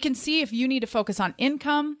 We can see if you need to focus on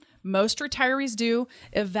income. Most retirees do.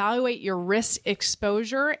 Evaluate your risk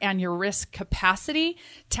exposure and your risk capacity.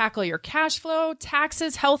 Tackle your cash flow,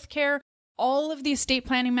 taxes, healthcare, all of the estate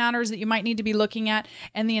planning matters that you might need to be looking at,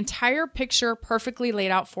 and the entire picture perfectly laid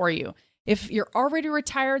out for you. If you're already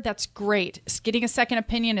retired, that's great. Getting a second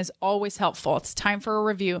opinion is always helpful. It's time for a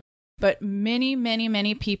review. But many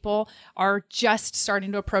people are just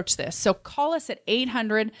starting to approach this. So call us at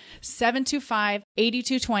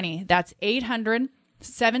 800-725-8220. That's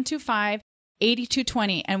 800-725-8220.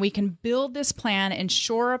 and we can build this plan and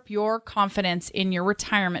shore up your confidence in your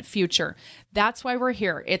retirement future. That's why we're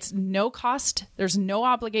here. It's no cost. There's no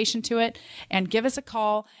obligation to it. And give us a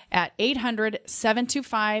call at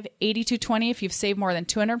 800-725-8220 if you've saved more than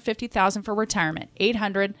 $250,000 for retirement.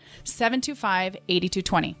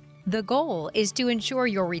 800-725-8220. The goal is to ensure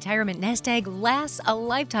your retirement nest egg lasts a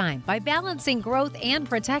lifetime by balancing growth and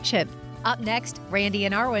protection. Up next, Randy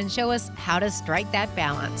and Arwen show us how to strike that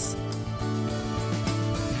balance.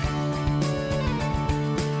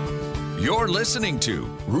 You're listening to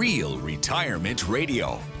Real Retirement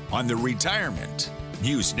Radio on the Retirement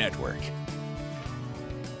News Network.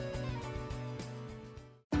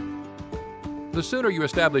 The sooner you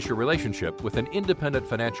establish your relationship with an independent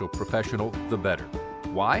financial professional, the better.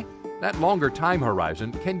 Why? That longer time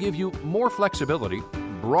horizon can give you more flexibility,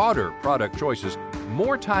 broader product choices,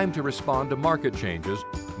 more time to respond to market changes,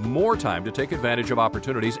 more time to take advantage of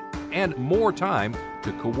opportunities, and more time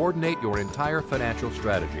to coordinate your entire financial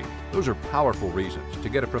strategy. Those are powerful reasons to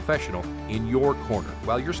get a professional in your corner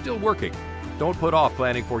while you're still working. Don't put off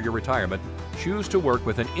planning for your retirement. Choose to work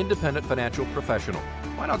with an independent financial professional.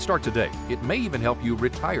 Why not start today? It may even help you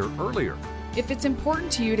retire earlier. If it's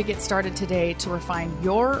important to you to get started today to refine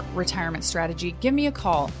your retirement strategy, give me a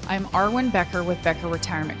call. I'm Arwen Becker with Becker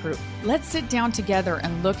Retirement Group. Let's sit down together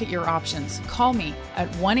and look at your options. Call me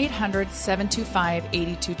at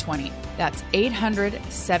 1-800-725-8220. That's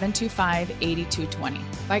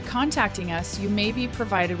 800-725-8220. By contacting us, you may be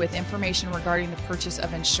provided with information regarding the purchase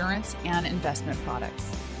of insurance and investment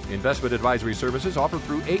products. Investment advisory services offered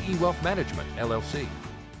through AE Wealth Management, LLC.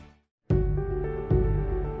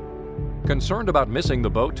 Concerned about missing the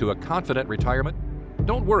boat to a confident retirement?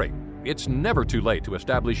 Don't worry. It's never too late to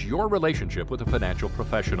establish your relationship with a financial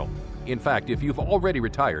professional. In fact, if you've already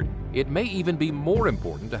retired, it may even be more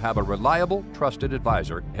important to have a reliable, trusted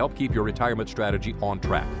advisor help keep your retirement strategy on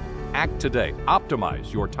track. Act today.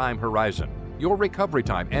 Optimize your time horizon, your recovery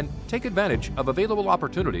time, and take advantage of available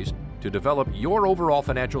opportunities to develop your overall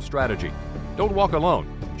financial strategy. Don't walk alone.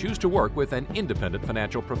 Choose to work with an independent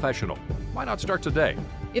financial professional. Why not start today?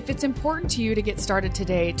 If it's important to you to get started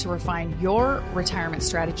today to refine your retirement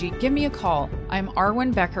strategy, give me a call. I'm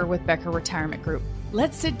Arwen Becker with Becker Retirement Group.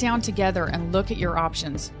 Let's sit down together and look at your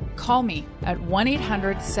options. Call me at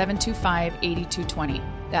 1-800-725-8220.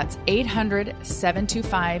 That's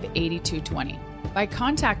 800-725-8220. By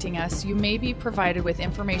contacting us, you may be provided with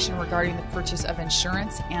information regarding the purchase of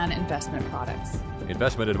insurance and investment products.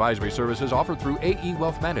 Investment advisory services offered through AE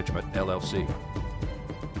Wealth Management, LLC.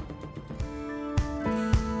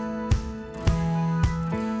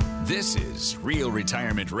 This is Real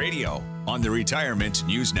Retirement Radio on the Retirement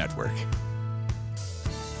News Network.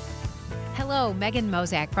 Hello, Megan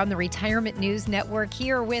Mozak from the Retirement News Network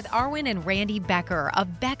here with Arwen and Randy Becker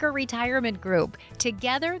of Becker Retirement Group.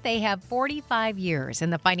 Together, they have 45 years in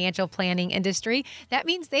the financial planning industry. That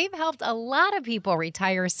means they've helped a lot of people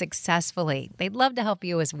retire successfully. They'd love to help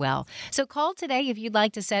you as well. So call today if you'd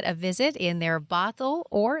like to set a visit in their Bothell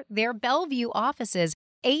or their Bellevue offices.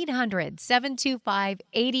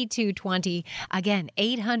 800-725-8220. Again,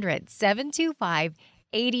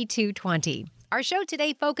 800-725-8220. Our show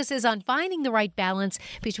today focuses on finding the right balance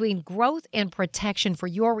between growth and protection for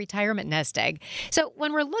your retirement nest egg. So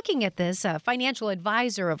when we're looking at this, a financial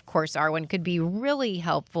advisor, of course, Arwen, could be really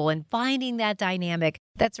helpful in finding that dynamic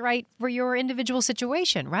that's right for your individual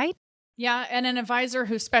situation, right? Yeah, and an advisor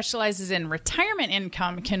who specializes in retirement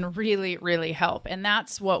income can really, really help. And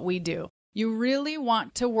that's what we do. You really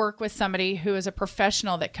want to work with somebody who is a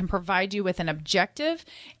professional that can provide you with an objective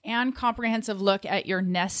and comprehensive look at your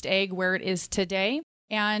nest egg where it is today,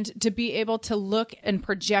 and to be able to look and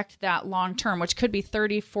project that long term, which could be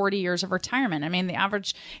 30, 40 years of retirement. I mean, the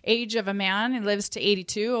average age of a man lives to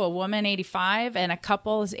 82, a woman 85, and a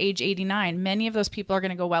couple is age 89. Many of those people are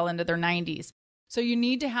going to go well into their 90s. So you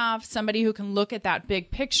need to have somebody who can look at that big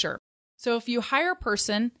picture. So if you hire a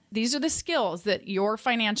person, these are the skills that your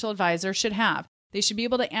financial advisor should have. They should be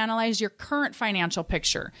able to analyze your current financial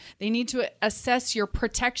picture. They need to assess your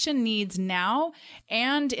protection needs now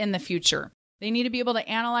and in the future. They need to be able to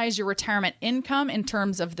analyze your retirement income in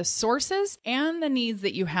terms of the sources and the needs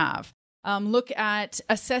that you have. Look at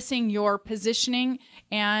assessing your positioning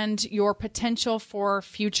and your potential for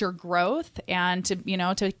future growth and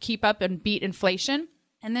to keep up and beat inflation.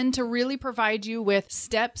 And then to really provide you with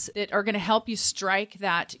steps that are going to help you strike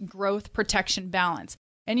that growth protection balance.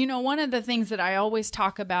 And one of the things that I always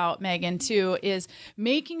talk about, Megan, too, is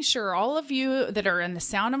making sure all of you that are in the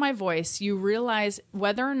sound of my voice, you realize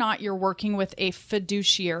whether or not you're working with a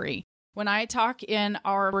fiduciary. When I talk in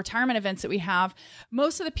our retirement events that we have,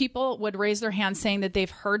 most of the people would raise their hand saying that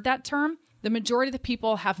they've heard that term. The majority of the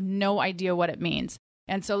people have no idea what it means.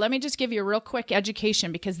 And so let me just give you a real quick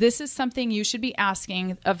education, because this is something you should be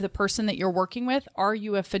asking of the person that you're working with. Are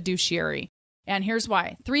you a fiduciary? And here's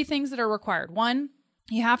why. 3 things that are required. 1,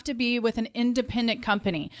 you have to be with an independent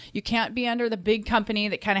company. You can't be under the big company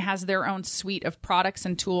that kind of has their own suite of products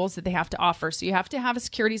and tools that they have to offer. So you have to have a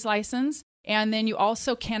securities license. And then you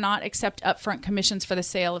also cannot accept upfront commissions for the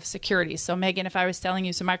sale of securities. So Megan, if I was selling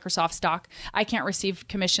you some Microsoft stock, I can't receive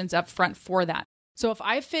commissions upfront for that. So if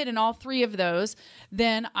I fit in all 3 of those,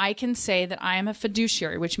 then I can say that I am a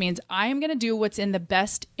fiduciary, which means I am going to do what's in the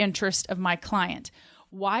best interest of my client.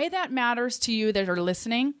 Why that matters to you that are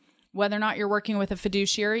listening, whether or not you're working with a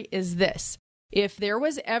fiduciary, is this. If there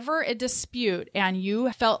was ever a dispute and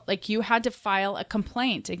you felt like you had to file a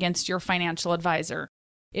complaint against your financial advisor,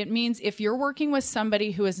 it means if you're working with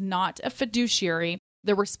somebody who is not a fiduciary,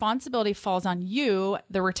 the responsibility falls on you,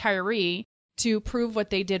 the retiree, to prove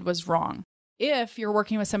what they did was wrong. If you're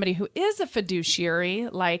working with somebody who is a fiduciary,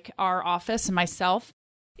 like our office and myself,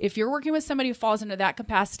 if you're working with somebody who falls into that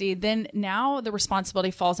capacity, then now the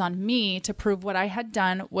responsibility falls on me to prove what I had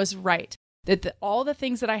done was right. That all the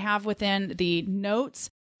things that I have within the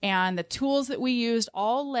notes and the tools that we used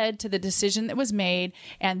all led to the decision that was made,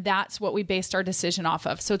 and that's what we based our decision off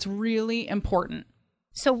of. So it's really important.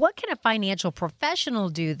 So what can a financial professional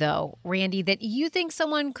do, though, Randy, that you think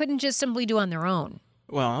someone couldn't just simply do on their own?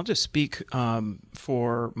 Well, I'll just speak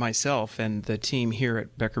for myself and the team here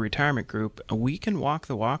at Becker Retirement Group. We can walk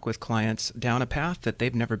the walk with clients down a path that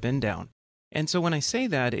they've never been down. And so when I say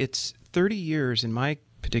that, it's 30 years in my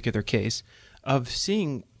particular case of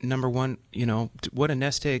seeing, number one, what a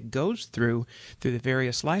nest egg goes through the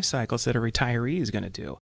various life cycles that a retiree is going to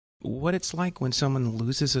do. What it's like when someone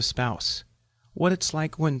loses a spouse. What it's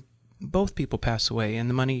like when both people pass away and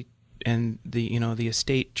the money and the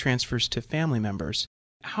estate transfers to family members.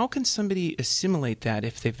 How can somebody assimilate that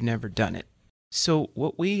if they've never done it? So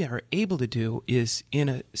what we are able to do is, in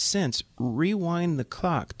a sense, rewind the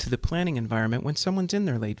clock to the planning environment when someone's in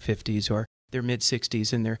their late 50s or their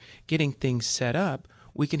mid-60s and they're getting things set up.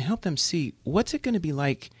 We can help them see what's it going to be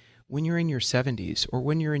like when you're in your 70s or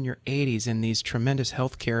when you're in your 80s and these tremendous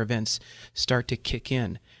healthcare events start to kick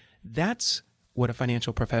in. That's what a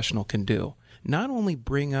financial professional can do. Not only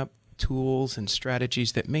bring up tools and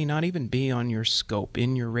strategies that may not even be on your scope,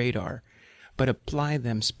 in your radar, but apply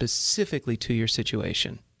them specifically to your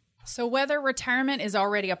situation. So whether retirement is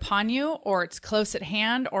already upon you or it's close at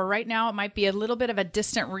hand, or right now it might be a little bit of a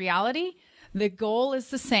distant reality, the goal is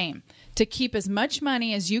the same: to keep as much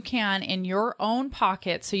money as you can in your own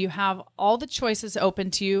pocket so you have all the choices open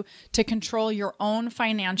to you to control your own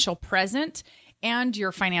financial present and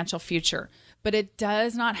your financial future. But it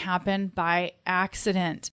does not happen by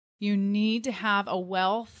accident. You need to have a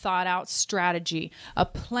well thought out strategy, a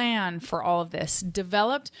plan for all of this,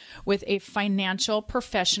 developed with a financial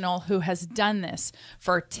professional who has done this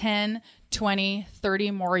for 10, 20,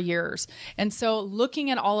 30 more years. And so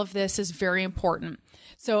looking at all of this is very important.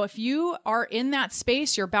 So if you are in that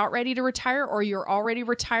space, you're about ready to retire or you're already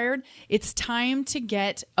retired, it's time to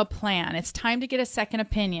get a plan. It's time to get a second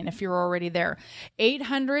opinion if you're already there.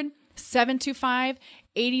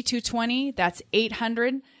 800-725-8220. That's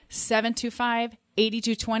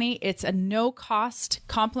 800-725-8220. It's a no-cost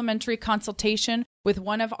complimentary consultation with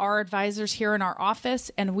one of our advisors here in our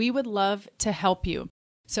office, and we would love to help you.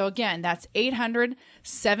 So again, that's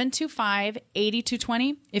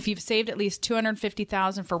 800-725-8220. If you've saved at least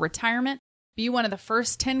 $250,000 for retirement, Be one of the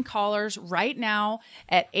first 10 callers right now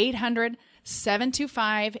at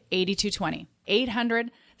 800-725-8220.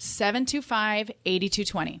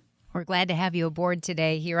 800-725-8220. We're glad to have you aboard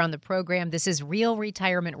today here on the program. This is Real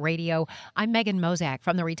Retirement Radio. I'm Megan Mozak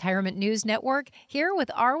from the Retirement News Network, here with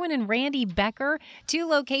Arwen and Randy Becker. 2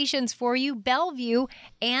 locations for you, Bellevue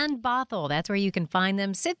and Bothell. That's where you can find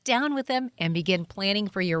them. Sit down with them and begin planning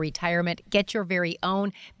for your retirement. Get your very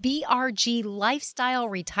own BRG Lifestyle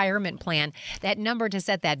Retirement Plan. That number to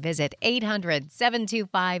set that visit,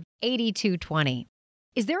 800-725-8220.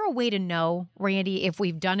 Is there a way to know, Randy, if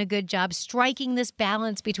we've done a good job striking this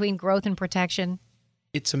balance between growth and protection?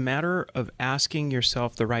 It's a matter of asking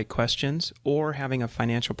yourself the right questions or having a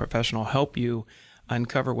financial professional help you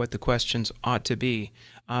uncover what the questions ought to be.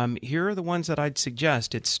 Here are the ones that I'd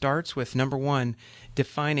suggest. It starts with, number 1,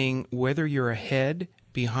 defining whether you're ahead,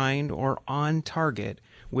 behind, or on target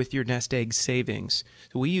with your nest egg savings.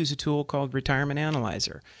 So we use a tool called Retirement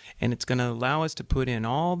Analyzer, and it's going to allow us to put in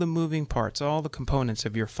all the moving parts, all the components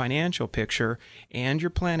of your financial picture and your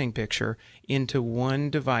planning picture into one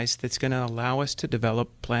device that's going to allow us to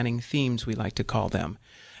develop planning themes, we like to call them.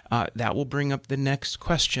 That will bring up the next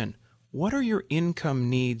question. What are your income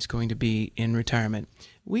needs going to be in retirement?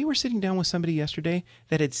 We were sitting down with somebody yesterday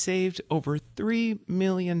that had saved over $3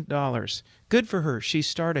 million. Good for her. She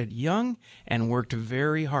started young and worked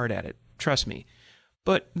very hard at it. Trust me.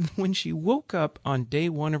 But when she woke up on day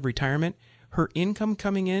 1 of retirement, her income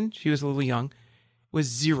coming in, she was a little young, was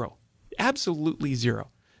 0. Absolutely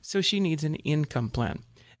 0. So she needs an income plan.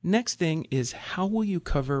 Next thing is, how will you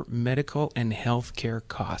cover medical and health care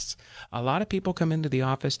costs? A lot of people come into the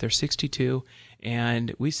office, they're 62,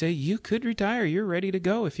 and we say, you could retire, you're ready to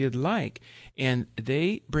go if you'd like. And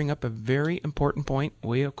they bring up a very important point.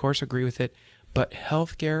 We, of course, agree with it, but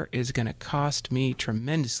health care is going to cost me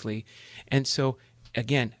tremendously. And so,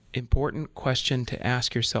 again, important question to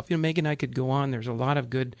ask yourself. You know, Megan and I could go on. There's a lot of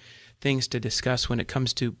good things to discuss when it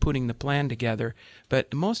comes to putting the plan together. But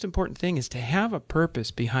the most important thing is to have a purpose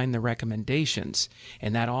behind the recommendations.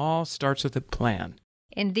 And that all starts with a plan.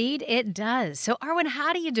 Indeed, it does. So, Arwen,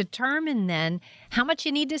 how do you determine then how much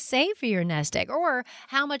you need to save for your nest egg, or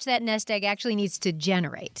how much that nest egg actually needs to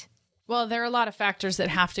generate? Well, there are a lot of factors that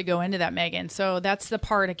have to go into that, Megan. So that's the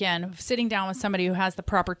part, again, of sitting down with somebody who has the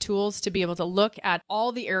proper tools to be able to look at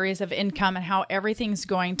all the areas of income and how everything's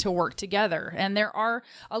going to work together. And there are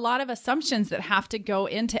a lot of assumptions that have to go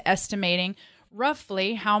into estimating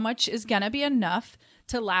roughly how much is going to be enough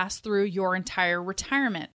to last through your entire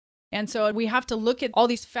retirement. And so we have to look at all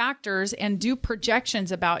these factors and do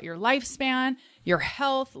projections about your lifespan, your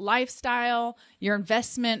health, lifestyle, your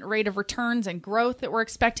investment rate of returns and growth that we're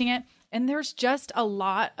expecting it. And there's just a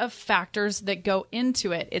lot of factors that go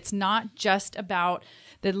into it. It's not just about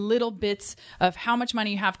the little bits of how much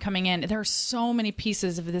money you have coming in. There are so many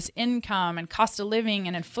pieces of this income and cost of living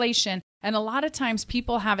and inflation. And a lot of times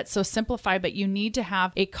people have it so simplified, but you need to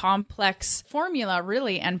have a complex formula,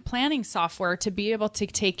 really, and planning software to be able to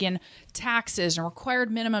take in taxes and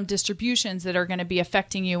required minimum distributions that are going to be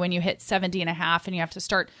affecting you when you hit 70 and a half and you have to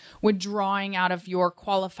start withdrawing out of your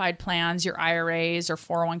qualified plans, your IRAs or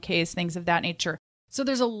 401ks, things of that nature. So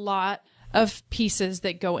there's a lot of pieces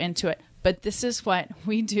that go into it. But this is what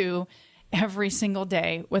we do every single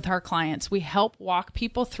day with our clients. We help walk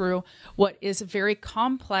people through what is a very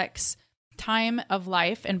complex time of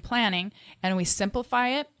life and planning, and we simplify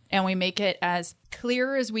it and we make it as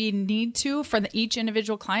clear as we need to for each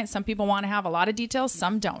individual client. Some people want to have a lot of details,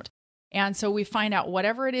 some don't. And so we find out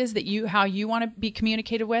whatever it is that how you want to be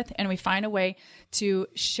communicated with, and we find a way to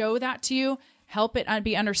show that to you, help it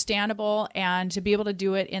be understandable, and to be able to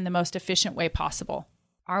do it in the most efficient way possible.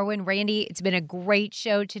 Arwen, Randy, it's been a great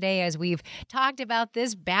show today as we've talked about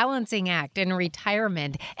this balancing act in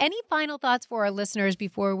retirement. Any final thoughts for our listeners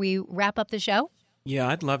before we wrap up the show? Yeah,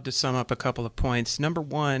 I'd love to sum up a couple of points. Number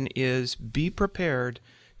 1 is be prepared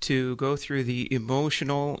to go through the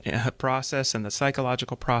emotional process and the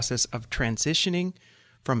psychological process of transitioning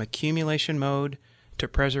from accumulation mode to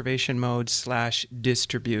preservation mode /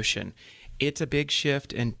 distribution. It's a big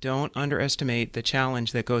shift, and don't underestimate the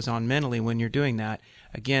challenge that goes on mentally when you're doing that.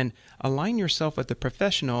 Again, align yourself with a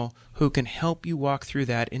professional who can help you walk through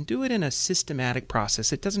that and do it in a systematic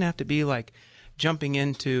process. It doesn't have to be like jumping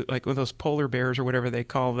into like one of those polar bears or whatever they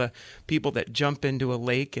call the people that jump into a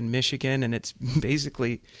lake in Michigan and it's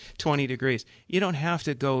basically 20 degrees. You don't have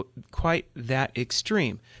to go quite that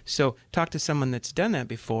extreme. So talk to someone that's done that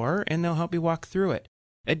before and they'll help you walk through it.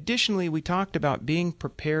 Additionally, we talked about being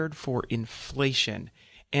prepared for inflation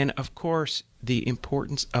and, of course, the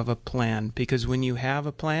importance of a plan, because when you have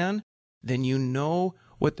a plan, then you know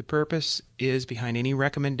what the purpose is behind any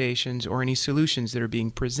recommendations or any solutions that are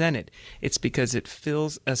being presented. It's because it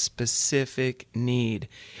fills a specific need.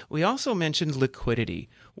 We also mentioned liquidity.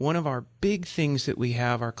 One of our big things that we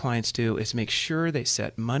have our clients do is make sure they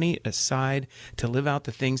set money aside to live out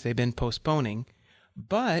the things they've been postponing,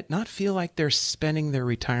 but not feel like they're spending their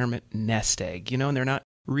retirement nest egg, and they're not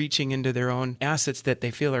reaching into their own assets that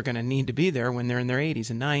they feel are going to need to be there when they're in their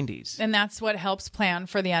 80s and 90s. And that's what helps plan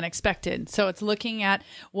for the unexpected. So it's looking at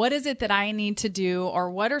what is it that I need to do,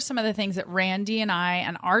 or what are some of the things that Randy and I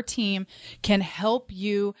and our team can help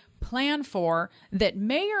you plan for that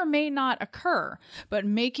may or may not occur, but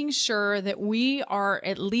making sure that we are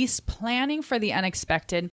at least planning for the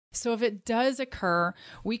unexpected. So if it does occur,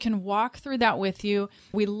 we can walk through that with you.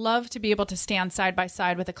 We love to be able to stand side by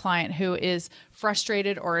side with a client who is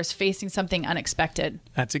frustrated or is facing something unexpected.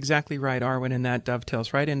 That's exactly right, Arwen, and that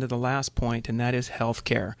dovetails right into the last point, and that is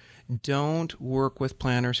healthcare. Don't work with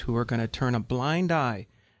planners who are going to turn a blind eye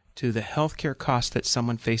to the healthcare costs that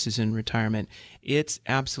someone faces in retirement. It's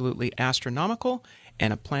absolutely astronomical,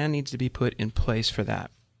 and a plan needs to be put in place for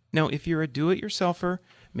that. Now, if you're a do-it-yourselfer,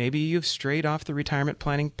 maybe you've strayed off the retirement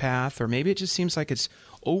planning path, or maybe it just seems like it's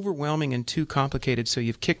overwhelming and too complicated, so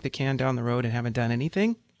you've kicked the can down the road and haven't done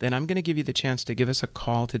anything, then I'm going to give you the chance to give us a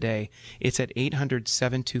call today. It's at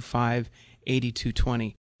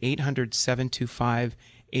 800-725-8220,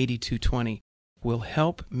 800-725-8220. We'll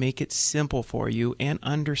help make it simple for you and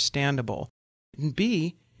understandable. And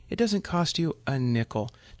B, it doesn't cost you a nickel.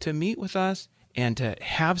 To meet with us and to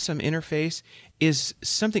have some interface is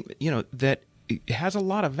something, that has a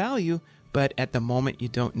lot of value, but at the moment you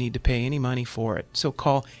don't need to pay any money for it. So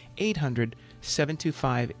call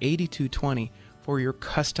 800-725-8220 for your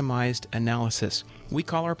customized analysis. We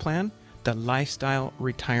call our plan the Lifestyle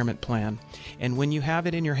Retirement Plan. And when you have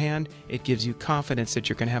it in your hand, it gives you confidence that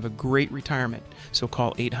you're going to have a great retirement. So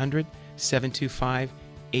call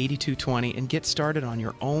 800-725-8220 and get started on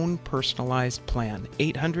your own personalized plan.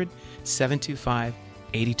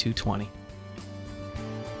 800-725-8220.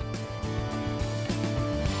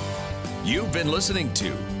 You've been listening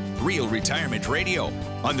to Real Retirement Radio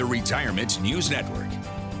on the Retirement News Network.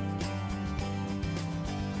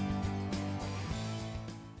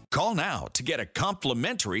 Call now to get a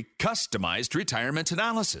complimentary customized retirement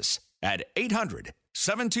analysis at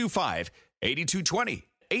 800-725-8220.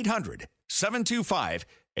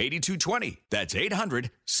 800-725-8220. That's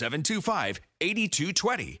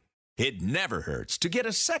 800-725-8220. It never hurts to get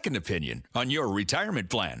a second opinion on your retirement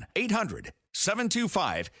plan.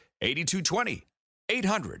 800-725-8220.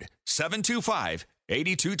 800-725-8220.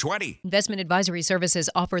 Investment advisory services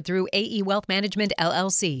offered through AE Wealth Management,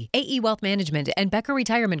 LLC. AE Wealth Management and Becker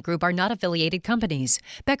Retirement Group are not affiliated companies.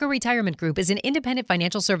 Becker Retirement Group is an independent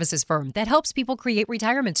financial services firm that helps people create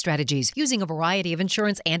retirement strategies using a variety of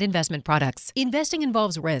insurance and investment products. Investing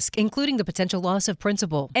involves risk, including the potential loss of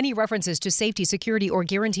principal. Any references to safety, security, or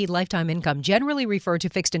guaranteed lifetime income generally refer to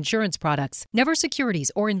fixed insurance products, never securities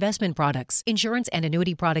or investment products. Insurance and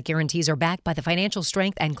annuity product guarantees are backed by the financial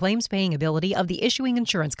strength and claims-paying ability of the issuing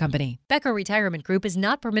insurance company. Becker Retirement Group is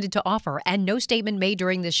not permitted to offer, and no statement made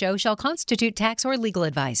during this show shall constitute tax or legal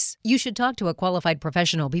advice. You should talk to a qualified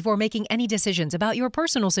professional before making any decisions about your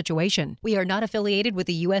personal situation. We are not affiliated with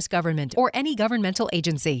the U.S. government or any governmental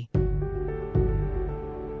agency.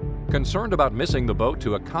 Concerned about missing the boat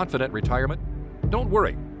to a confident retirement? Don't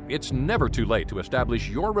worry. It's never too late to establish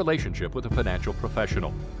your relationship with a financial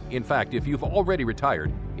professional. In fact, if you've already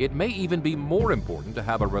retired, it may even be more important to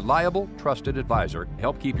have a reliable, trusted advisor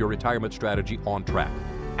help keep your retirement strategy on track.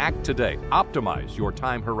 Act today. Optimize your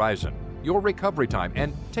time horizon, your recovery time,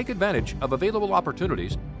 and take advantage of available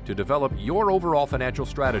opportunities to develop your overall financial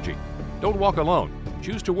strategy. Don't walk alone.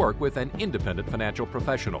 Choose to work with an independent financial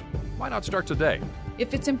professional. Why not start today?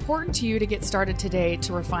 If it's important to you to get started today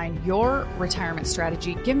to refine your retirement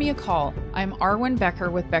strategy, give me a call. I'm Arwen Becker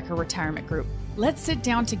with Becker Retirement Group. Let's sit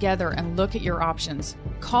down together and look at your options.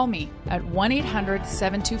 Call me at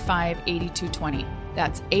 1-800-725-8220.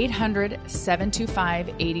 That's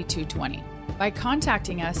 800-725-8220. By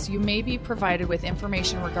contacting us, you may be provided with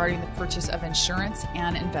information regarding the purchase of insurance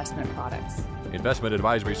and investment products. Investment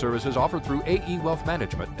advisory services offered through AE Wealth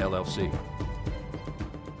Management, LLC.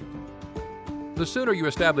 The sooner you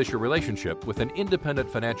establish your relationship with an independent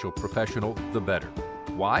financial professional, the better.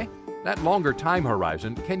 Why? That longer time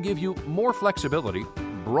horizon can give you more flexibility,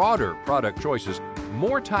 broader product choices,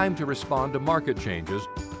 more time to respond to market changes,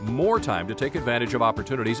 more time to take advantage of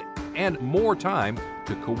opportunities, and more time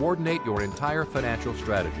to coordinate your entire financial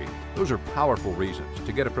strategy. Those are powerful reasons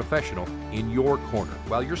to get a professional in your corner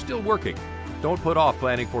while you're still working. Don't put off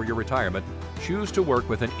planning for your retirement. Choose to work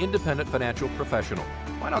with an independent financial professional.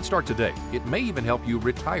 Why not start today? It may even help you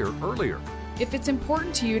retire earlier. If it's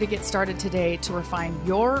important to you to get started today to refine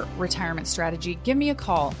your retirement strategy, give me a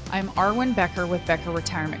call. I'm Arwen Becker with Becker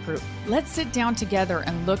Retirement Group. Let's sit down together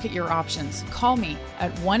and look at your options. Call me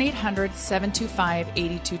at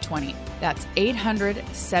 1-800-725-8220. That's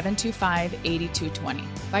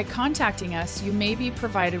 800-725-8220. By contacting us, you may be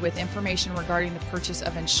provided with information regarding the purchase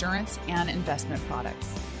of insurance and investment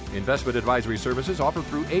products. Investment advisory services offered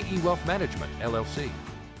through AE Wealth Management, LLC.